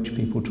way in which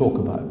people talk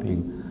about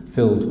being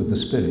filled with the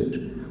Spirit.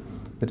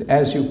 But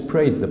as you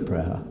prayed the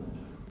prayer,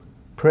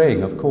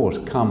 praying, of course,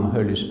 come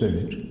Holy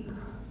Spirit,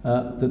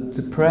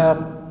 the prayer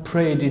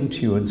prayed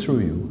into you and through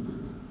you,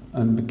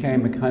 and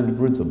became a kind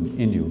of rhythm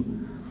in you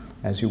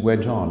as you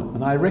went on.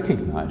 And I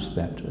recognized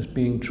that as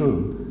being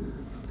true.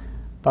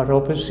 But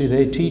obviously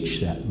they teach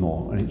that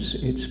more, and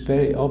it's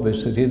very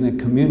obvious that in the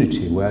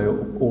community where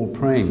you're all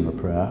praying the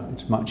prayer,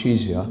 it's much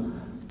easier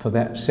for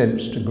that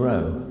sense to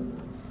grow.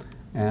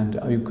 And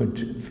you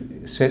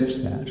could sense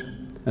that.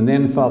 And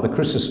then Father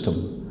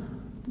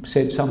Chrysostom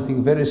said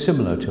something very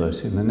similar to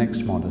us in the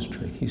next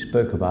monastery. He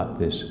spoke about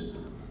this.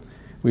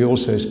 We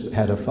also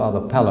had a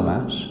Father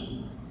Palamas,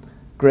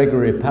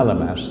 Gregory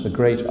Palamas, the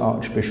great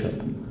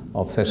Archbishop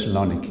of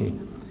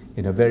Thessaloniki,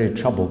 in a very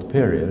troubled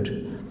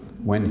period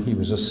when he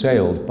was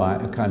assailed by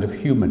a kind of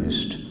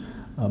humanist,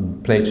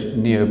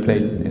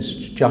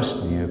 Neoplatonist,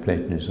 just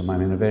Neoplatonism, I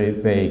mean a very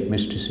vague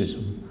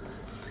mysticism,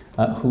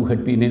 who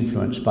had been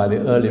influenced by the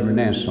early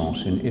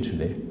Renaissance in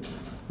Italy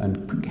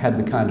and had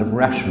the kind of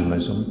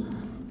rationalism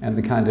and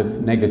the kind of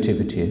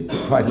negativity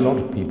that quite a lot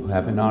of people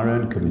have in our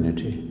own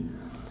community.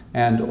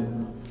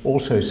 And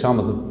also some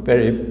of the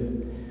very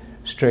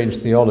strange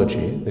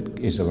theology that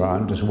is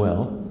around as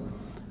well.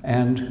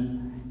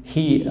 And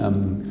he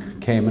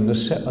came and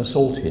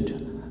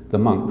assaulted the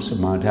monks of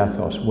Mount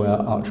Athos, where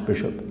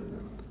Archbishop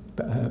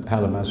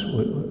Palamas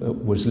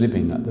was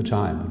living at the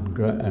time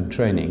and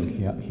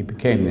training. He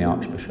became the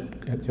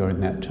Archbishop during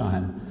that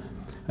time.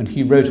 And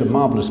he wrote a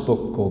marvellous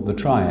book called The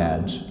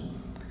Triads,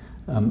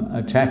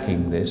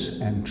 attacking this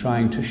and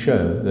trying to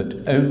show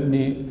that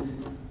only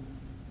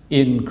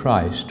in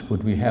Christ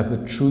would we have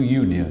the true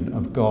union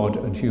of God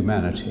and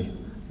humanity.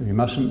 We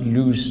mustn't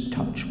lose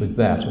touch with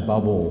that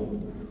above all.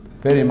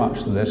 Very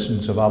much the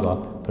lessons of other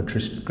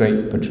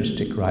great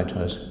patristic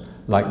writers,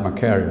 like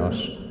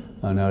Macarius,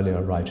 an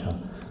earlier writer,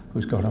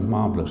 who's got a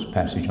marvellous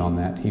passage on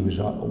that. He was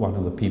one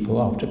of the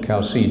people after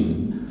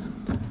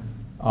Chalcedon,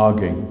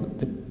 arguing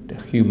that the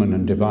human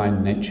and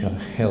divine nature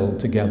held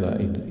together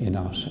in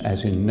us,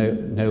 as in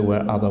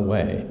nowhere other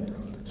way,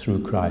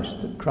 through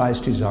Christ. That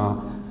Christ is our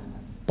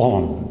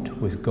bond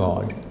with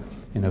God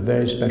in a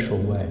very special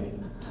way,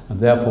 and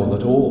therefore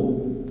that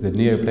all the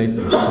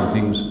Neoplatonists and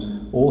things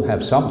all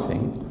have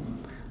something,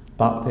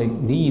 but they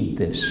need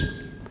this.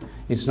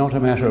 It's not a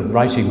matter of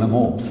writing them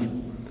off,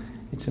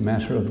 it's a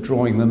matter of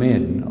drawing them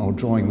in or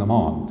drawing them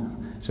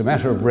on. It's a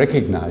matter of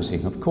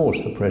recognizing, of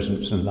course, the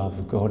presence and love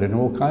of God in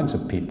all kinds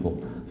of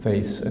people,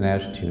 faiths and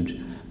attitudes,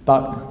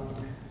 but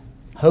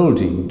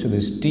holding to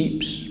this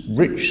deep,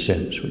 rich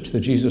sense which the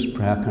Jesus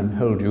Prayer can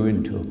hold you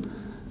into,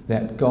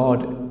 that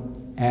God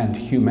and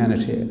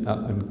humanity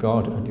and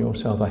God and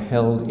yourself are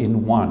held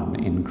in one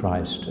in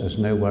Christ as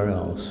nowhere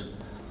else,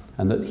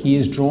 and that he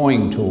is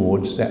drawing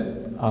towards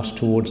us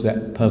towards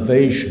that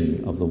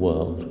pervasion of the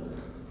world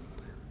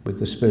with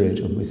the Spirit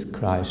and with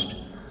Christ.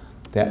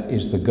 That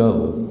is the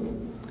goal,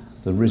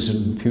 the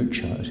risen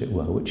future, as it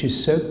were, which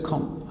is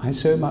I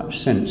so much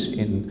sense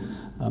in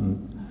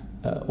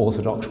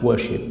Orthodox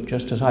worship,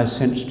 just as I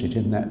sensed it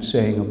in that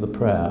saying of the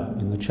prayer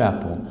in the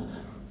chapel,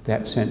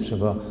 that sense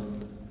of a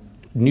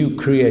new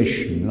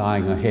creation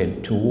lying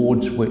ahead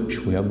towards which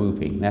we are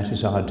moving. That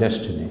is our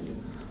destiny.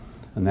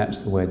 And that's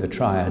the way the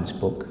Triads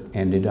book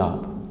ended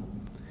up.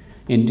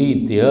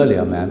 Indeed, the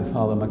earlier man,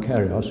 Father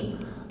Macarius,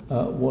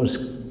 was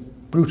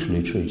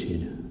brutally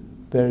treated,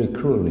 very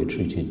cruelly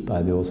treated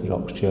by the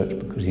Orthodox Church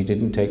because he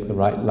didn't take the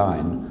right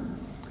line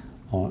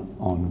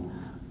on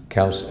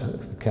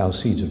the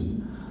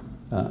Chalcedon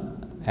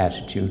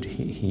attitude.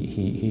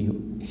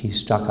 He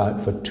stuck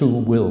out for two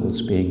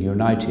wills being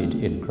united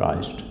in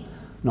Christ,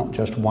 not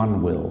just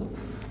one will.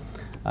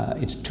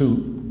 It's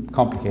too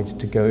complicated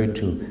to go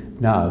into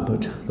now,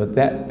 but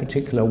that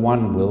particular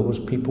one will was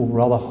people were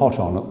rather hot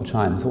on at the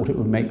time, thought it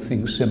would make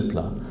things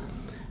simpler.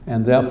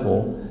 And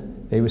therefore,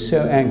 they were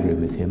so angry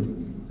with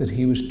him that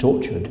he was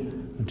tortured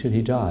until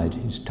he died.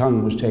 His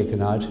tongue was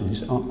taken out and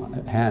his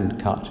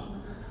hand cut,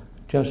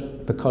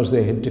 just because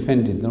they had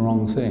defended the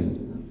wrong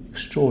thing.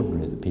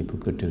 Extraordinary that people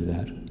could do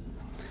that.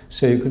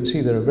 So you can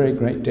see there are very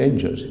great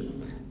dangers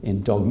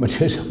in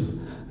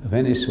dogmatism of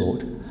any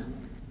sort.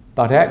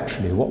 But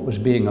actually what was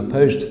being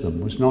opposed to them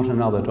was not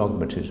another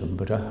dogmatism,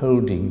 but a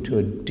holding to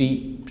a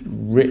deep,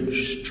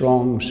 rich,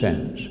 strong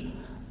sense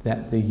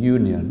that the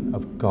union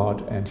of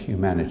God and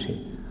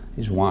humanity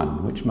is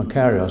one, which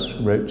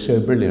Macarius wrote so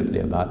brilliantly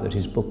about, that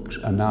his books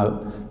are now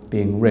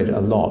being read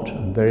a lot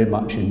and very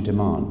much in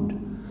demand.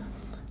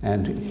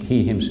 And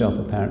he himself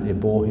apparently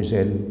bore his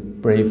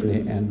end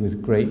bravely and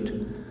with great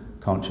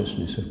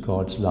consciousness of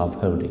God's love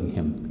holding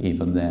him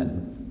even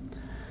then.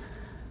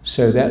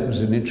 So that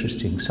was an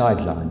interesting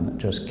sideline that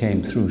just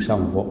came through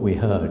some of what we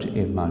heard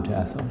in Mount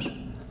Athos.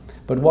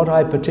 But what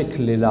I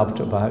particularly loved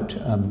about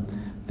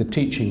the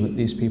teaching that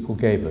these people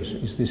gave us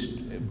is this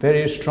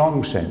very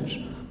strong sense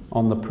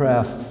on the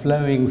prayer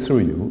flowing through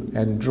you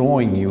and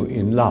drawing you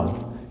in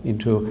love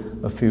into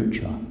a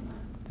future.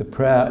 The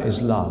prayer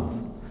is love.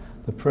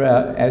 The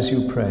prayer, as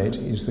you pray it,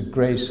 is the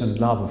grace and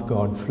love of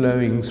God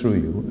flowing through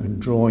you and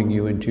drawing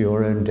you into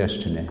your own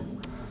destiny.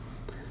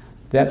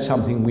 That's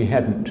something we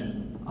hadn't,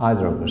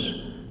 either of us,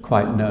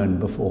 quite known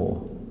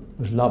before.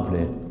 It was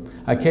lovely.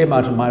 I came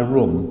out of my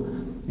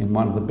room in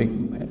one of the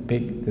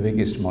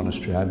biggest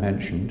monastery I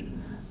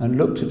mentioned, and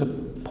looked at a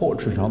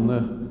portrait on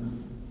the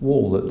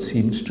wall that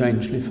seemed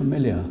strangely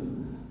familiar.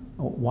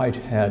 A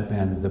white-haired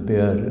man with a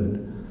beard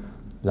and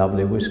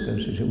lovely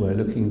whiskers, as it were,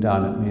 looking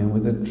down at me and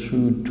with a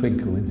shrewd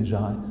twinkle in his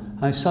eye.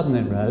 I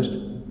suddenly roused,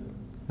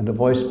 and a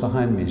voice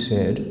behind me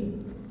said,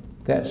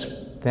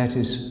 that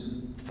is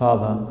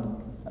Father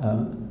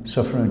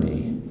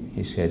Sophroni,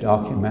 he said,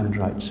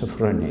 Archimandrite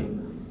Sophroni.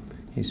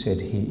 He said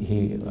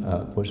he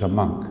was a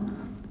monk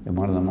in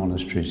one of the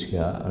monasteries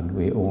here, and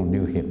we all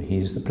knew him.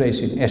 He's the place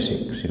in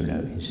Essex, you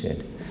know, he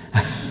said.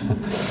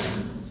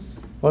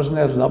 Wasn't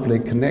that a lovely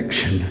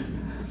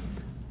connection?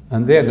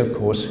 And then, of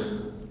course,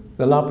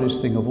 the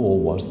loveliest thing of all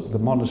was that the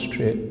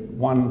monastery,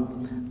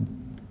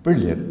 one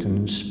brilliant and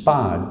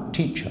inspired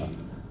teacher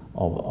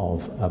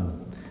of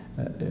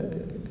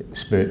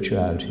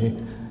spirituality,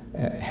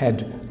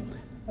 had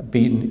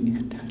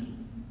been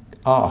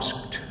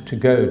asked to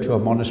go to a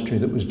monastery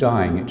that was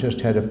dying. It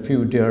just had a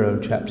few dear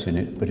old chaps in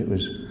it, but it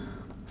was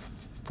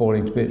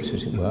falling to bits,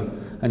 as it were.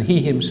 And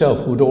he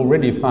himself, who had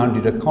already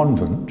founded a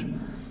convent,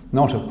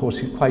 not, of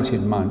course, quite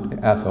in Mount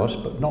Athos,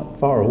 but not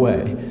far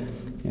away,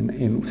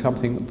 in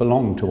something that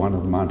belonged to one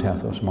of the Mount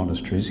Athos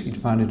monasteries, he'd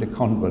founded a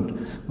convent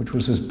which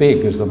was as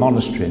big as the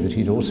monastery that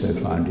he'd also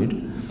founded,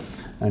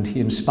 and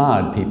he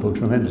inspired people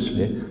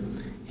tremendously.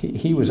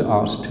 He was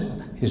asked,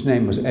 his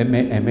name was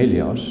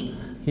Emilios,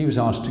 he was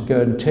asked to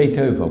go and take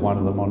over one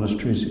of the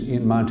monasteries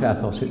in Mount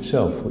Athos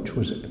itself, which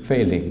was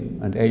failing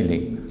and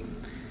ailing,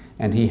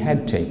 and he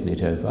had taken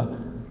it over.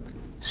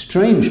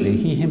 Strangely,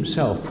 he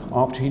himself,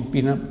 after he'd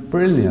been a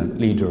brilliant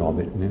leader of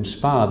it and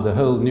inspired the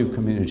whole new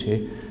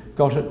community,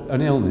 got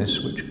an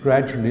illness which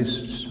gradually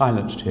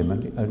silenced him,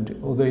 and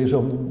although he was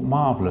a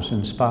marvellous,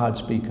 inspired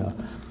speaker,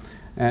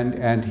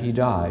 and he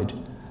died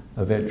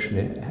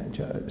eventually,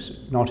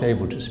 not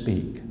able to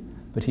speak,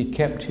 but he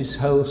kept his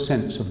whole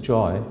sense of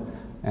joy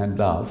and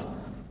love,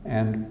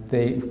 and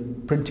they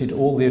printed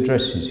all the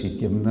addresses he'd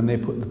given, and they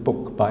put the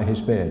book by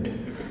his bed.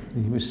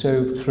 And he was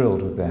so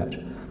thrilled with that.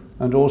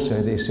 And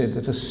also they said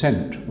that a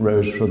scent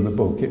rose from the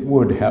book. It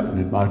would happen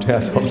in Mount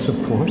Athos,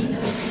 of course.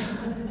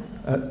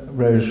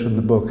 Rose from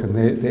the book, and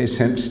they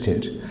sensed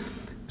it.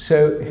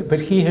 So,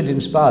 but he had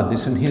inspired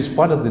this, and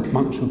one of the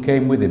monks who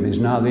came with him is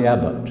now the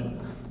abbot,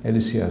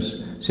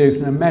 Eliseus. So you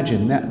can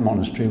imagine that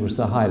monastery was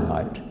the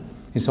highlight.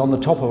 It's on the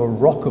top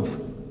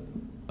of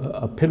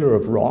a pillar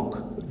of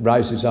rock,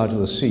 rises out of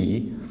the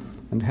sea,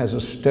 and has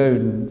a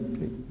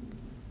stone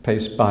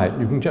place by it.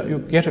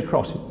 You get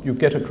across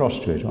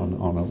to it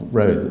on a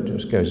road that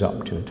just goes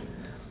up to it.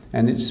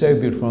 And it's so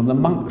beautiful. And the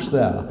monks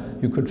there,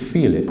 you could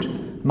feel it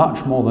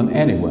much more than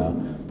anywhere.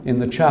 In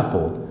the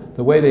chapel,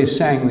 the way they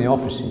sang the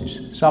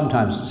offices,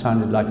 sometimes it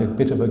sounded like a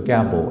bit of a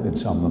gabble in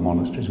some of the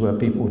monasteries where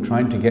people were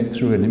trying to get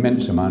through an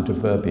immense amount of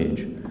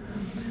verbiage.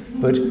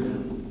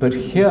 But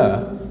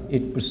here,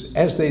 it was,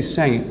 as they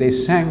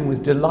sang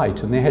with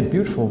delight, and they had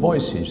beautiful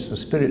voices. The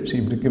Spirit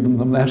seemed to give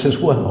them that as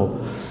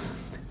well.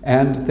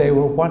 And they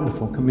were a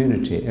wonderful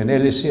community. And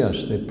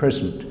Eliseus, the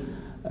present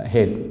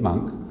head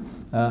monk,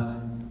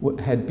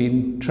 had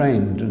been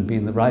trained and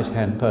been the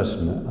right-hand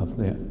person of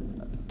the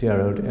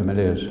dear old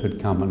Emilius, who had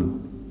come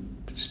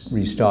and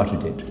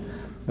restarted it.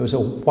 There was a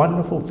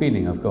wonderful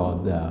feeling of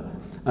God there.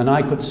 And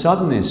I could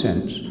suddenly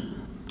sense,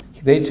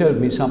 they told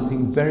me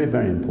something very,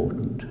 very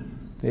important.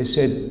 They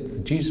said the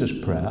Jesus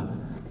prayer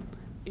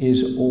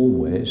is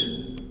always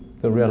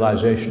the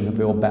realization of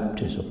your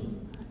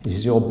baptism. It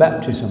is your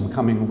baptism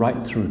coming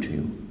right through to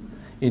you.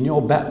 In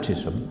your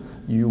baptism,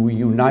 You were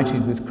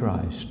united with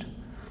Christ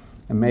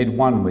and made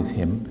one with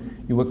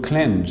him. You were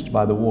cleansed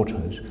by the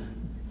waters.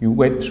 You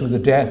went through the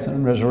death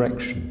and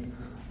resurrection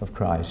of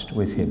Christ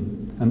with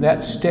him. And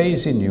that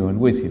stays in you and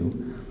with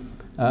you,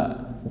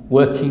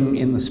 working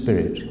in the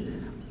Spirit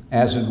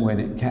as and when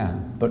it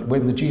can. But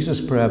when the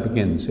Jesus prayer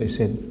begins, they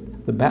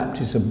said, the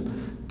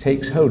baptism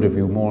takes hold of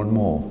you more and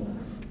more,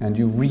 and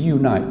you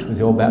reunite with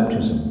your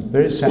baptism,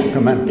 very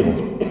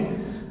sacramental.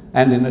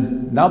 And in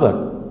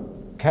another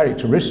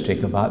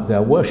characteristic about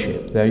their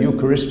worship, their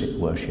Eucharistic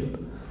worship,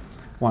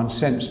 one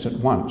sensed at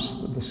once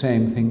that the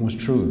same thing was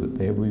true, that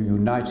they were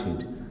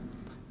united,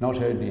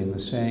 not only in the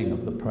saying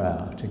of the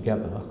prayer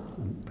together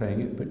and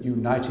praying it, but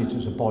united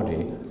as a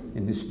body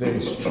in this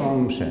very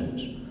strong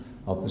sense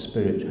of the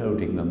Spirit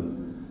holding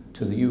them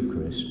to the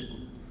Eucharist.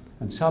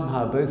 And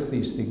somehow both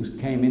these things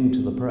came into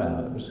the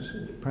prayer.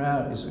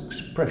 Prayer is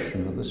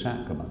expression of the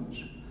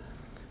sacraments.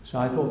 So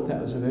I thought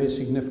that was a very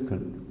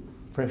significant,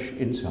 fresh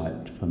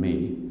insight for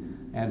me,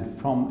 and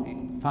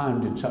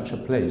found in such a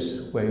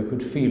place where you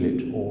could feel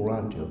it all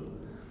around you,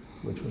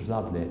 which was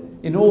lovely.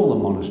 In all the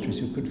monasteries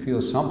you could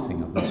feel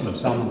something of this in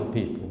some of the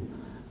people.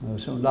 There were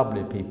some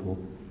lovely people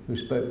who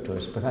spoke to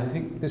us, but I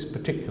think this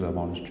particular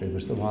monastery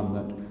was the one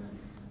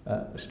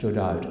that stood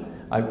out.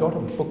 I've got a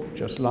book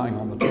just lying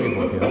on the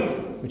table here,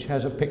 which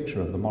has a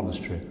picture of the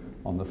monastery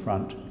on the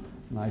front,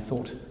 and I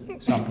thought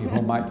some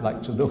people might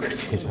like to look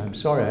at it. I'm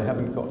sorry I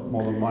haven't got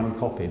more than one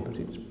copy, but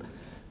it's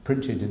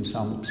printed in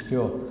some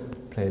obscure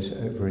place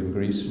over in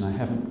Greece, and I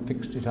haven't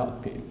picked it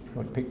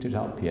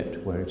up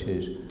yet where it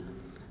is.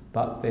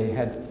 But they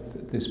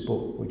had this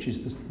book, which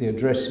is the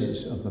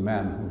addresses of the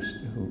man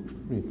who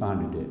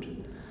refounded it.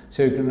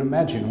 So you can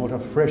imagine what a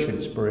fresh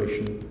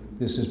inspiration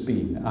this has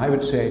been. I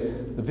would say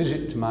the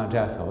visit to Mount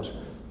Athos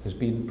has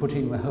been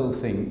putting the whole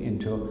thing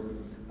into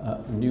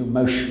a new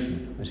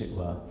motion, as it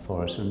were,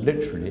 for us, and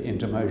literally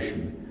into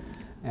motion,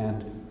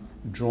 and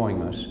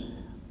drawing us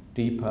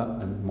deeper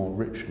and more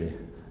richly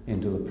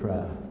into the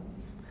prayer.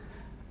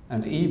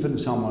 And even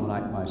someone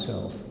like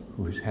myself,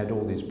 who has had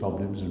all these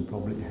problems and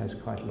probably has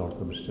quite a lot of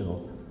them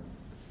still,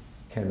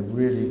 can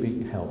really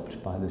be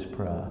helped by this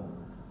prayer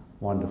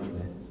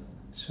wonderfully.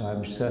 So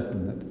I'm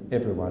certain that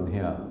everyone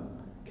here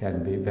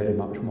can be very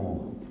much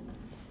more.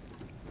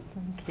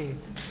 Thank you.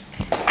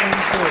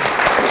 Thank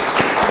you.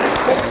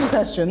 Got some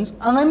questions.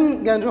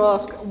 I'm going to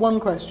ask one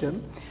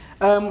question,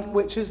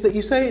 which is that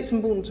you say it's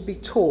important to be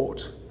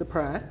taught the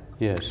prayer.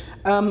 Yes.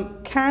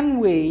 Can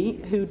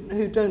we,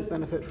 who don't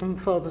benefit from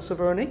Father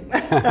Saverni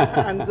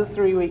and the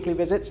 3 weekly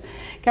visits,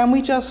 can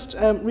we just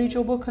read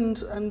your book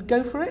and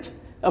go for it?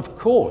 Of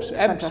course,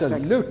 Fantastic.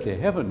 absolutely,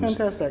 heavens.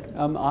 Fantastic.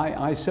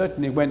 I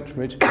certainly went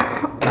for it.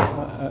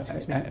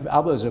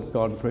 Others have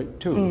gone for it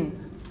too.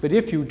 But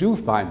if you do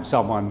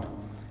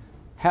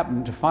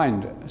happen to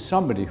find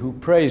somebody who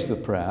prays the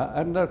prayer,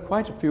 and there are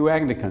quite a few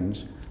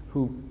Anglicans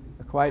who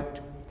are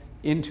quite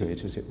into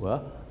it, as it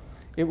were,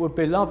 it would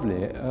be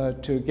lovely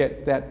to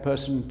get that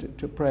person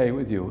to pray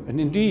with you. And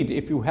indeed,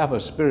 if you have a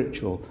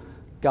spiritual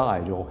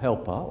guide or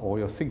helper, or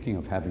you're thinking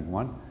of having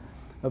one,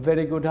 a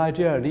very good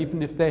idea. And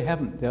even if they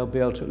haven't, they'll be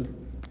able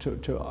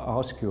to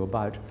ask you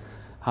about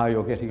how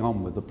you're getting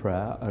on with the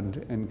prayer and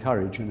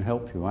encourage and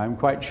help you. I'm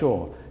quite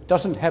sure. It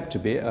doesn't have to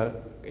be a,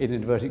 in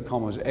inverted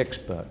commas,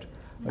 expert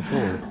at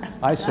all.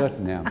 I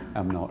certainly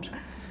am not.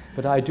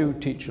 But I do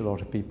teach a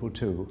lot of people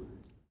too.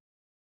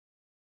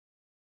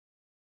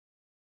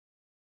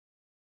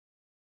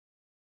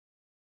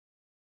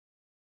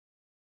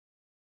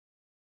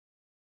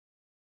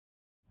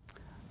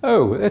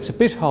 Oh, that's a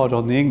bit hard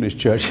on the English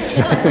churches,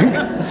 I think.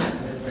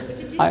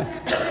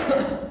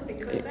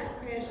 Because that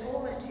prayer is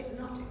almost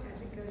hypnotic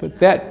as it goes. But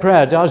that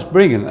prayer does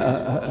bring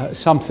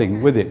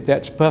something with it.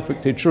 That's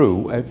perfectly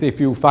true. If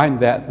you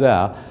find that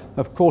there,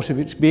 of course, if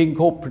it's being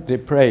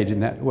corporately prayed in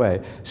that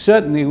way,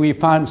 certainly we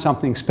found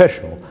something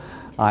special.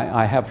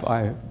 I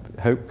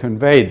hope,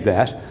 conveyed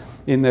that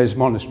in those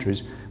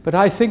monasteries. But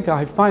I think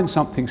I find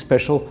something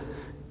special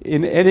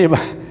in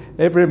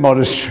every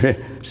monastery,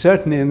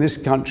 certainly in this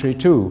country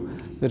too,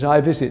 that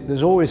I visit.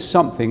 There's always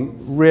something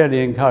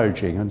really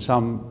encouraging and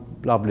some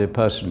lovely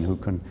person who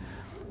can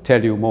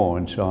tell you more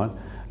and so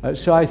on.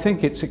 So I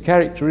think it's a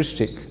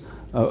characteristic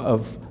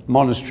of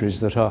monasteries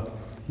that are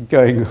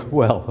going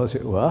well, as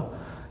it were.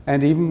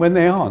 And even when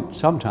they aren't,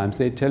 sometimes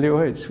they tell you,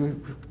 oh, it's a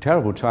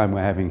terrible time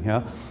we're having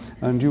here.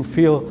 And you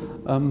feel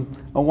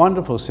a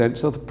wonderful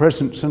sense of the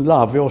presence and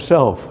love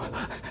yourself.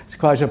 It's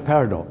quite a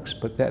paradox,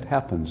 but that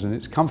happens. And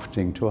it's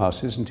comforting to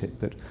us, isn't it,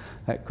 that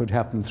that could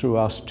happen through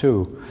us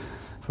too,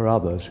 for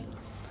others.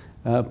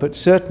 But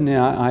certainly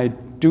I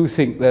do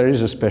think there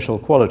is a special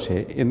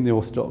quality in the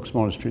Orthodox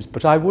monasteries,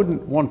 but I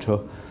wouldn't want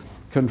to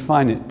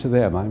confine it to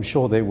them. I'm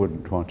sure they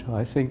wouldn't want to.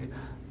 I think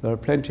there are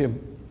plenty of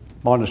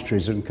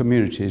monasteries and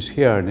communities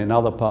here and in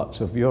other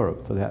parts of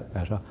Europe, for that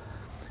matter,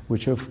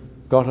 which have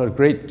got a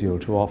great deal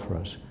to offer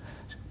us.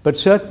 But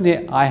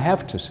certainly I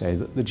have to say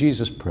that the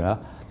Jesus prayer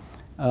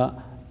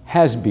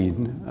has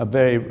been a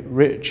very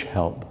rich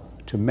help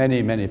to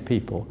many, many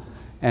people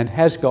and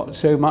has got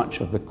so much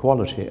of the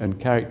quality and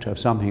character of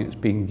something that's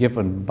been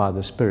given by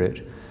the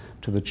Spirit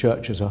to the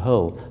Church as a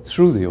whole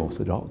through the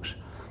Orthodox,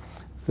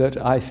 that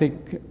I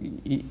think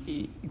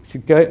to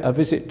go a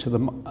visit to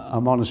a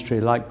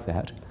monastery like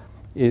that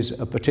is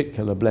a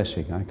particular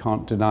blessing. I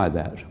can't deny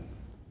that.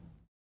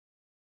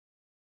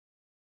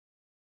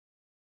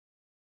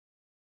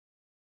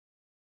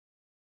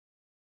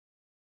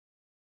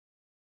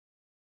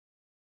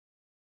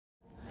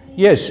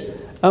 Yes,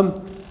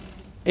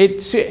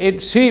 it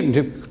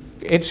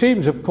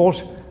seems, of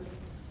course,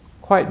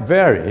 quite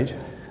varied,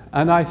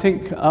 and I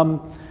think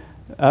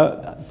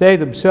they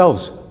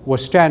themselves were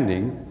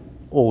standing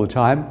all the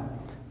time,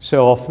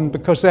 so often,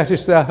 because that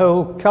is their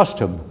whole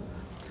custom.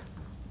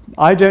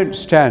 I don't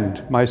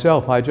stand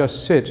myself, I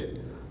just sit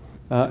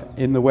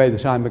in the way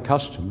that I'm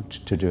accustomed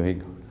to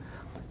doing.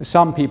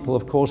 Some people,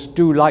 of course,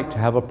 do like to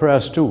have a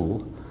prayer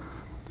stool,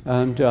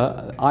 and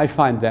I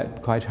find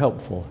that quite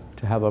helpful,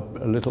 to have a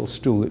little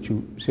stool that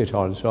you sit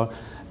on and so on,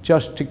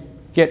 just to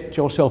get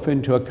yourself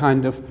into a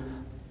kind of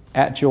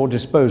at your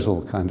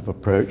disposal kind of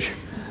approach,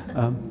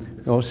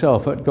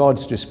 yourself at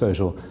God's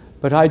disposal.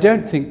 But I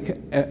don't think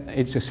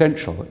it's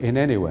essential in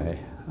any way.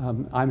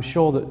 I'm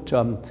sure that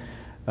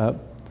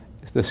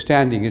the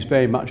standing is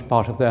very much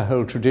part of their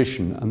whole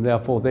tradition, and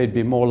therefore they'd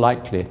be more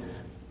likely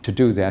to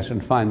do that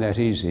and find that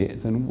easy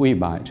than we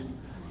might.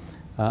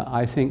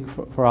 I think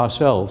for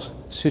ourselves,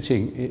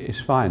 sitting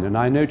is fine, and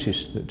I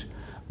noticed that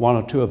one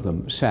or two of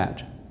them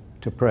sat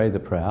to pray the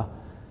prayer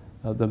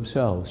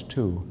themselves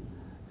too.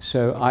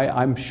 So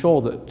I'm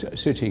sure that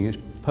sitting is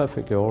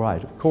perfectly all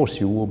right. Of course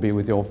you will be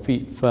with your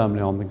feet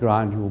firmly on the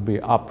ground, you will be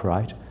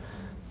upright,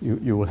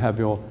 you will have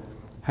your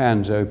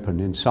hands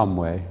open in some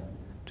way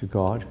to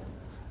God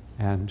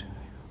and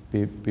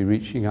be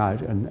reaching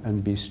out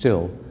and be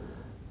still.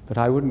 But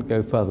I wouldn't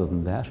go further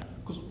than that.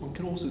 Because one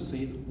can also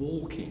say that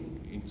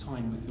walking in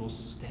time with your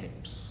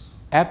steps.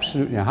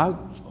 Absolutely. How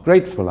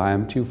grateful I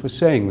am to you for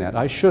saying that.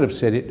 I should have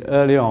said it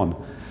early on,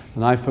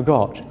 and I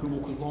forgot. You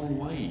can walk a long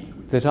way.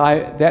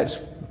 That's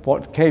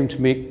what came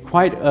to me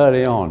quite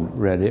early on,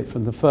 really,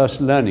 from the first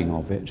learning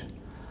of it,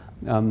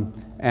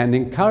 and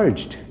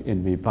encouraged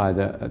in me by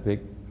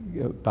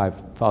by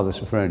Father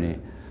Sophrony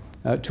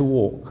to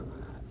walk,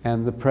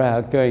 and the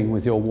prayer going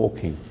with your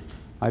walking.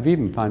 I've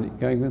even found it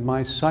going with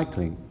my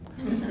cycling.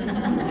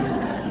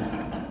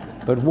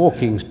 But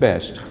walking's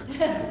best.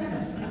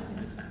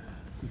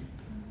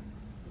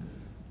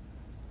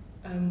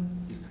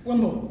 One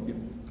more. Yeah.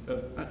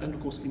 And of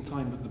course, in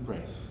time with the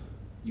breath,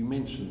 you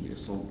mentioned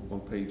this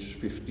on page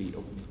 50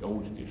 of the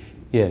old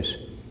edition. Yes.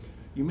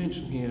 You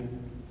mention here,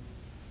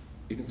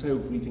 you can say we're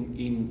breathing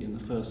in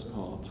the first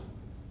part,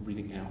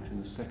 breathing out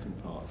in the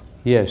second part.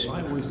 Yes.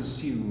 I always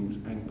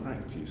assumed and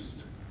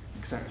practiced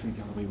exactly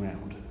the other way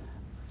round.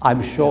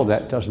 I'm sure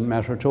that doesn't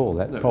matter at all.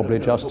 That's probably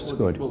just as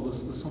good. Well, there's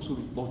some sort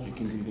of logic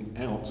in breathing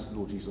out,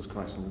 Lord Jesus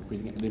Christ, and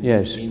breathing out, and then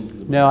yes. breathing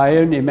in. No, I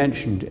only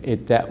mentioned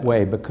it that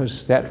way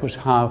because that was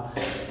how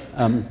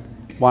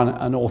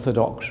an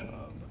Orthodox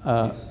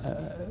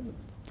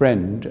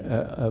friend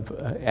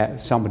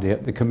of somebody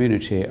at the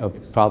community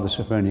of Father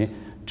Sophrony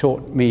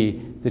taught me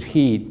that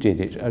he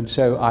did it, and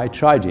so I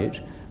tried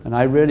it, and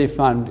I really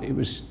found it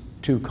was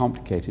too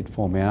complicated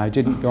for me, and I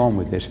didn't go on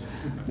with it.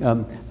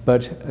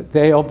 But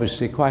they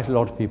obviously, quite a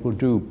lot of people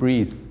do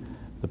breathe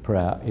the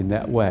prayer in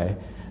that way,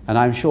 and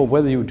I'm sure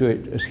whether you do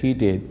it as he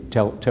did,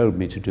 told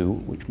me to do,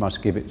 which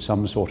must give it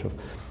some sort of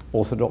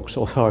Orthodox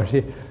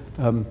authority,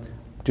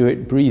 do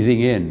it breathing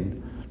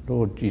in,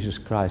 Lord Jesus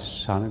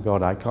Christ, Son of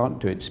God. I can't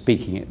do it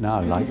speaking it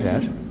now like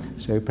that,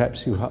 so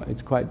perhaps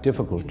it's quite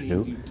difficult to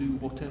do.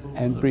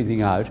 And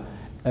breathing out,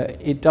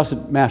 it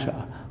doesn't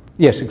matter.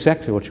 Yes,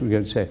 exactly what you were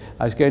going to say.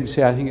 I was going to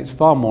say I think it's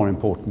far more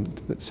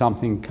important that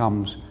something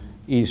comes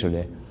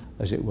easily,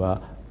 as it were.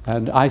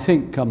 And I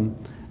think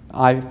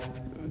I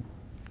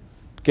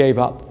gave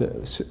up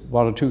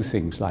one or two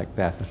things like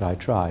that I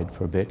tried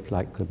for a bit,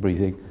 like the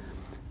breathing,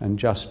 and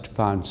just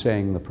found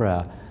saying the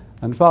prayer.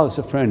 And Father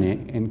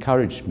Sophrony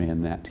encouraged me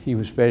in that. He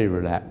was very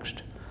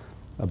relaxed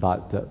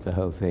about the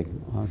whole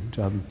thing,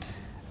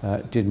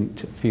 and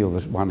didn't feel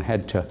that one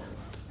had to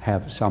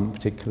have some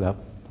particular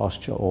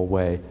posture or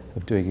way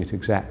of doing it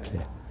exactly.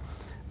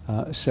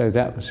 So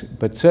that was,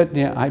 but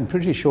certainly I'm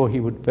pretty sure he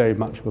would very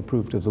much have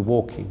approved of the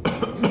walking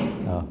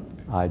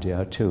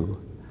idea too.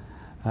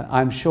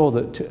 I'm sure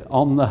that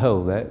on the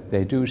whole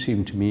they do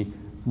seem to me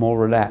more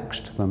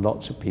relaxed than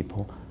lots of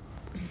people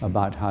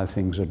about how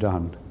things are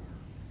done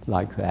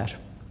like that.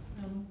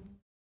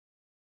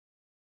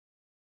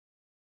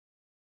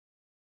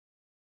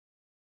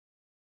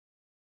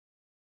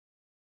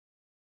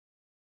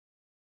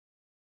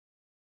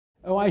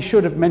 Oh, I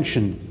should have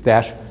mentioned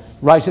that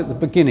right at the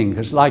beginning,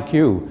 because like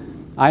you,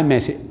 I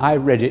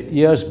read it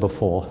years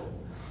before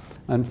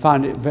and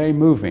found it very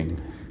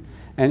moving.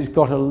 And it's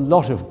got a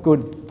lot of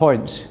good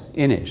points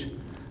in it,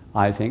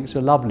 I think. It's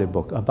a lovely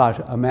book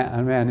about a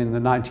man in the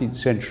 19th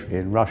century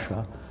in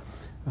Russia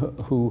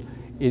who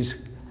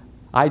is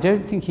I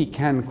don't think he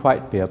can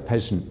quite be a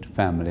peasant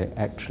family,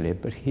 actually,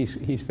 but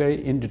he's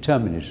very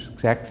indeterminate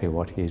exactly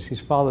what he is. His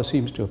father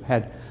seems to have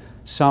had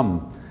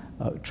some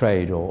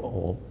trade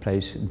or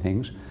place in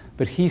things,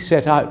 but he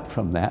set out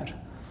from that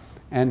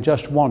and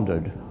just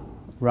wandered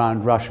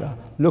around Russia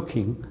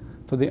looking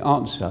for the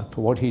answer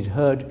for what he'd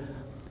heard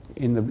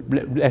in the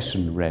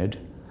lesson read,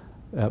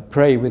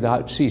 pray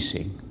without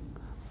ceasing.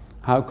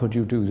 How could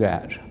you do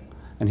that?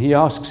 And he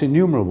asks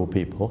innumerable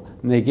people,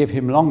 and they give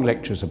him long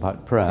lectures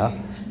about prayer,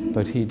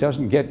 but he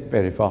doesn't get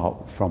very far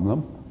from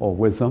them or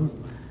with them.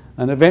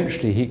 And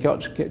eventually he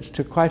gets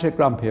to quite a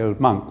grumpy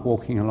old monk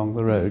walking along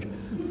the road,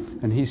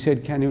 and he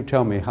said, "Can you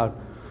tell me how?"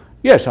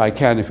 "Yes, I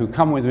can, if you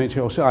come with me to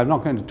your cell." "I'm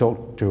not going to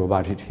talk to you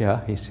about it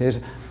here." He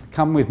says,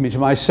 "Come with me to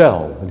my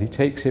cell." And he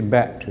takes him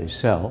back to his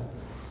cell,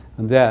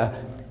 and there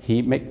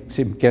he makes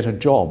him get a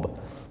job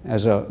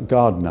as a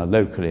gardener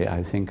locally,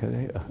 I think,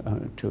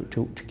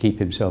 to keep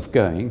himself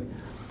going.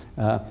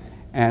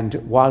 And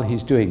while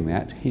he's doing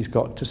that, he's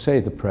got to say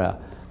the prayer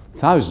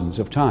thousands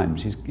of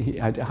times.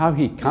 How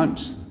he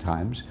counts the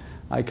times,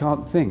 I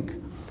can't think.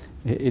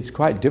 It's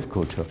quite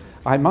difficult to.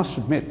 I must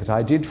admit that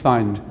I did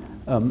find,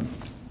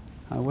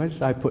 where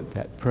did I put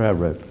that prayer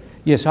rope?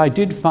 Yes, I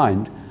did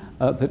find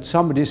that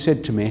somebody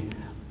said to me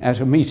at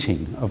a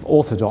meeting of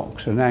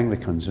Orthodox and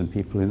Anglicans and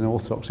people in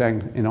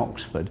in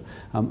Oxford,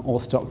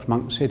 Orthodox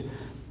monks said,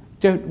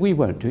 we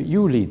won't do it,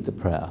 you lead the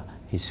prayer,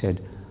 he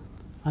said.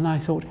 And I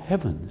thought,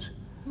 heavens.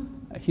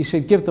 He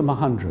said, give them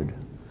 100.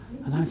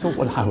 And I thought,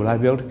 well, how will I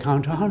be able to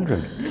count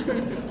 100?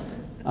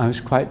 I was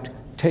quite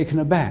taken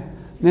aback.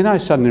 And then I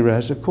suddenly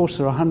realized, of course,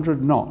 there are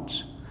 100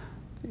 knots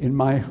in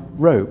my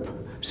rope,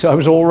 so I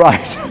was all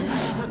right.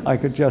 I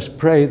could just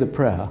pray the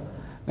prayer.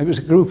 It was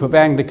a group of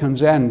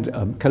Anglicans and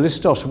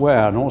Callistos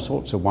Ware and all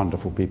sorts of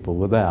wonderful people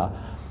were there.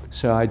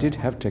 So I did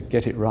have to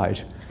get it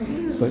right.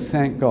 But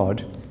thank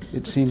God,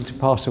 it seemed to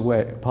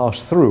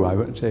pass through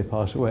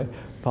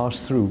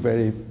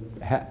very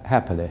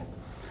happily.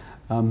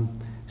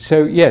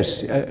 So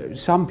yes,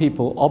 some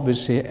people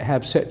obviously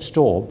have set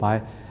store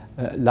by,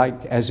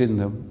 like as in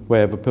the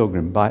Way of a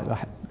Pilgrim,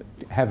 by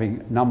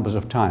having numbers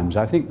of times.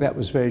 I think that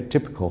was very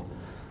typical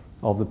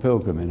of the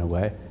pilgrim in a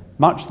way.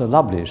 Much the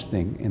loveliest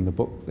thing in the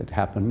book that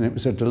happened, and it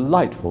was a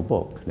delightful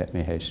book, let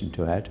me hasten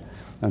to add,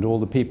 and all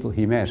the people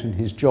he met and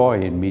his joy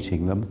in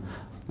meeting them,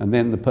 and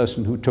then the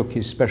person who took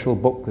his special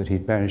book that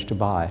he'd managed to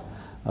buy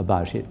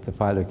about it, the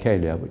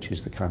Philokalia, which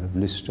is the kind of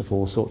list of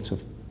all sorts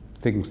of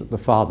things that the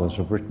fathers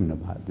have written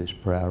about this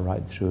prayer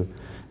right through.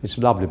 It's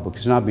a lovely book.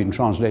 It's now been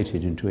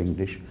translated into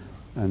English,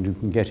 and you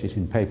can get it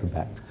in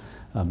paperback.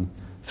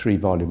 3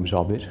 volumes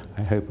of it.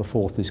 I hope a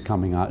 4th is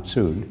coming out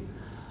soon.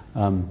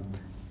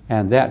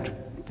 And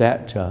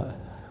that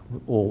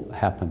all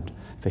happened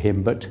for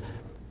him. But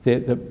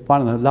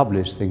one of the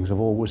loveliest things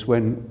of all was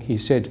when he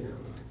said,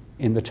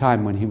 in the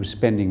time when he was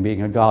spending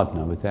being a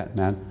gardener with that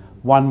man,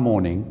 one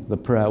morning the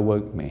prayer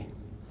woke me.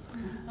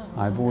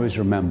 I've always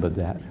remembered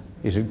that.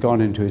 It had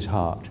gone into his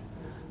heart,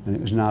 and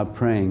it was now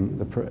praying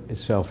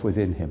itself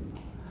within him.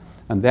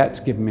 And that's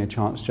given me a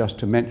chance just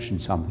to mention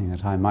something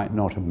that I might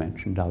not have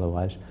mentioned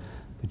otherwise,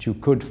 that you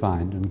could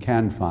find and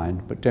can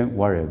find, but don't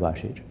worry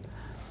about it,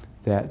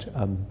 that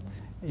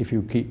if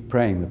you keep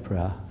praying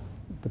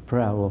the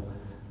prayer will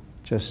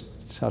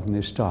just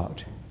suddenly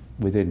start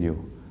within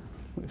you,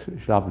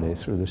 lovely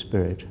through the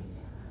Spirit.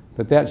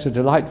 But that's a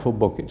delightful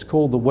book. It's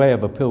called The Way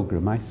of a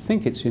Pilgrim. I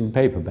think it's in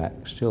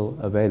paperback, still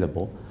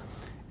available.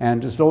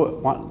 And as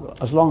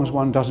long as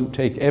one doesn't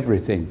take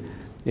everything,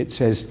 it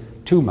says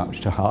too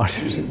much to heart,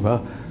 as it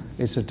were,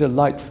 it's a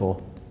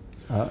delightful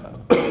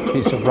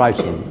piece of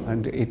writing.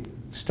 And it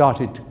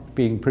started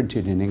being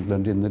printed in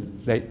England in the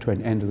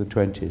end of the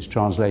 20s,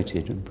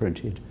 translated and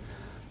printed,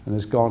 and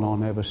has gone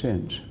on ever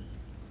since.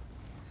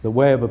 The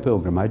Way of a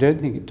Pilgrim. I don't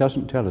think it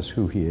doesn't tell us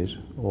who he is,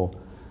 or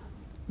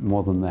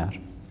more than that.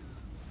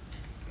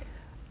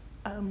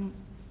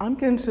 I'm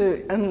going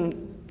to,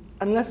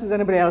 unless there's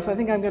anybody else, I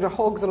think I'm going to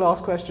hog the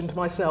last question to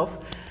myself.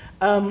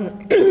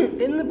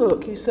 In the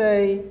book, you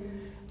say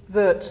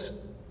that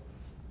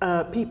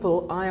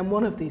people, I am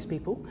one of these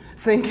people,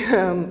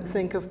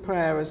 think of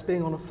prayer as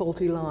being on a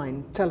faulty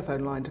line,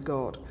 telephone line to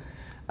God.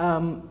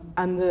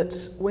 And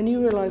that when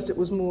you realised it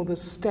was more the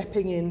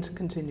stepping into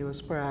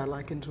continuous prayer,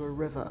 like into a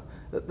river,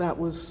 that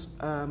was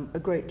a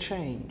great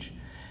change.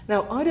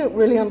 Now, I don't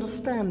really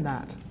understand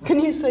that. Can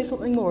you say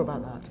something more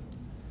about that?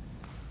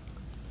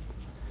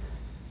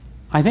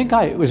 I think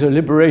it was a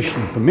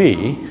liberation for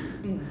me,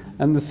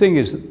 and the thing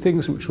is that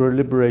things which were a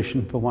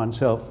liberation for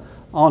oneself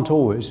aren't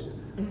always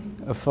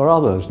for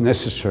others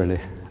necessarily,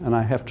 and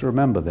I have to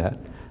remember that.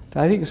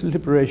 I think it's a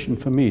liberation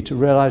for me to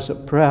realise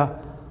that prayer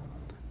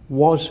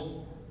was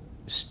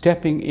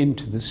stepping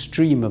into the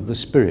stream of the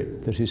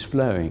Spirit that is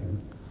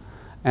flowing,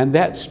 and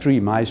that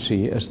stream I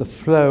see as the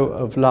flow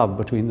of love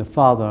between the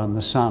Father and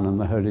the Son and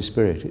the Holy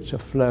Spirit. It's a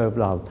flow of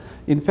love.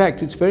 In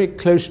fact, it's very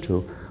close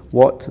to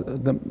what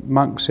the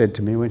monk said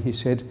to me when he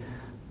said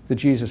the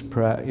Jesus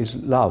prayer is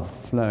love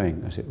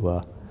flowing, as it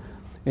were.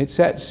 It's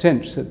that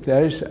sense that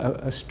there is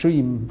a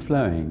stream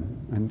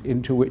flowing and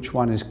into which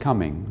one is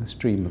coming, the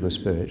stream of the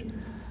Spirit,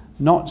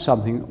 not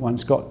something that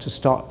one's got to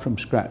start from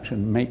scratch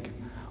and make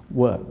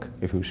work,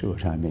 if you see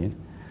what I mean.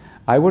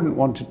 I wouldn't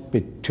want to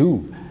be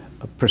too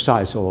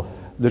precise or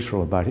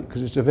literal about it,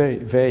 because it's a very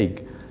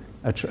vague,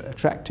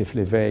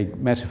 attractively vague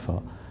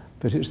metaphor.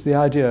 But it's the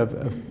idea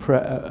of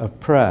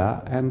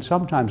prayer, and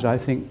sometimes I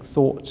think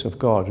thoughts of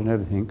God and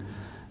everything,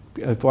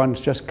 if one's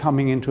just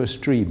coming into a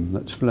stream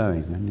that's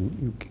flowing and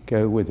you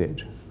go with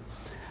it.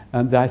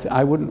 And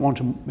I wouldn't want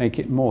to make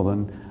it more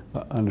than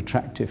an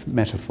attractive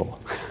metaphor.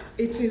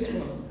 It is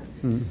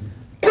one.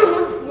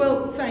 Mm-hmm.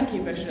 Well, thank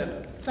you,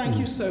 Bishop. Thank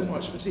you so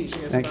much for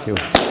teaching us about that.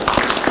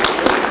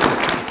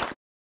 Thank you.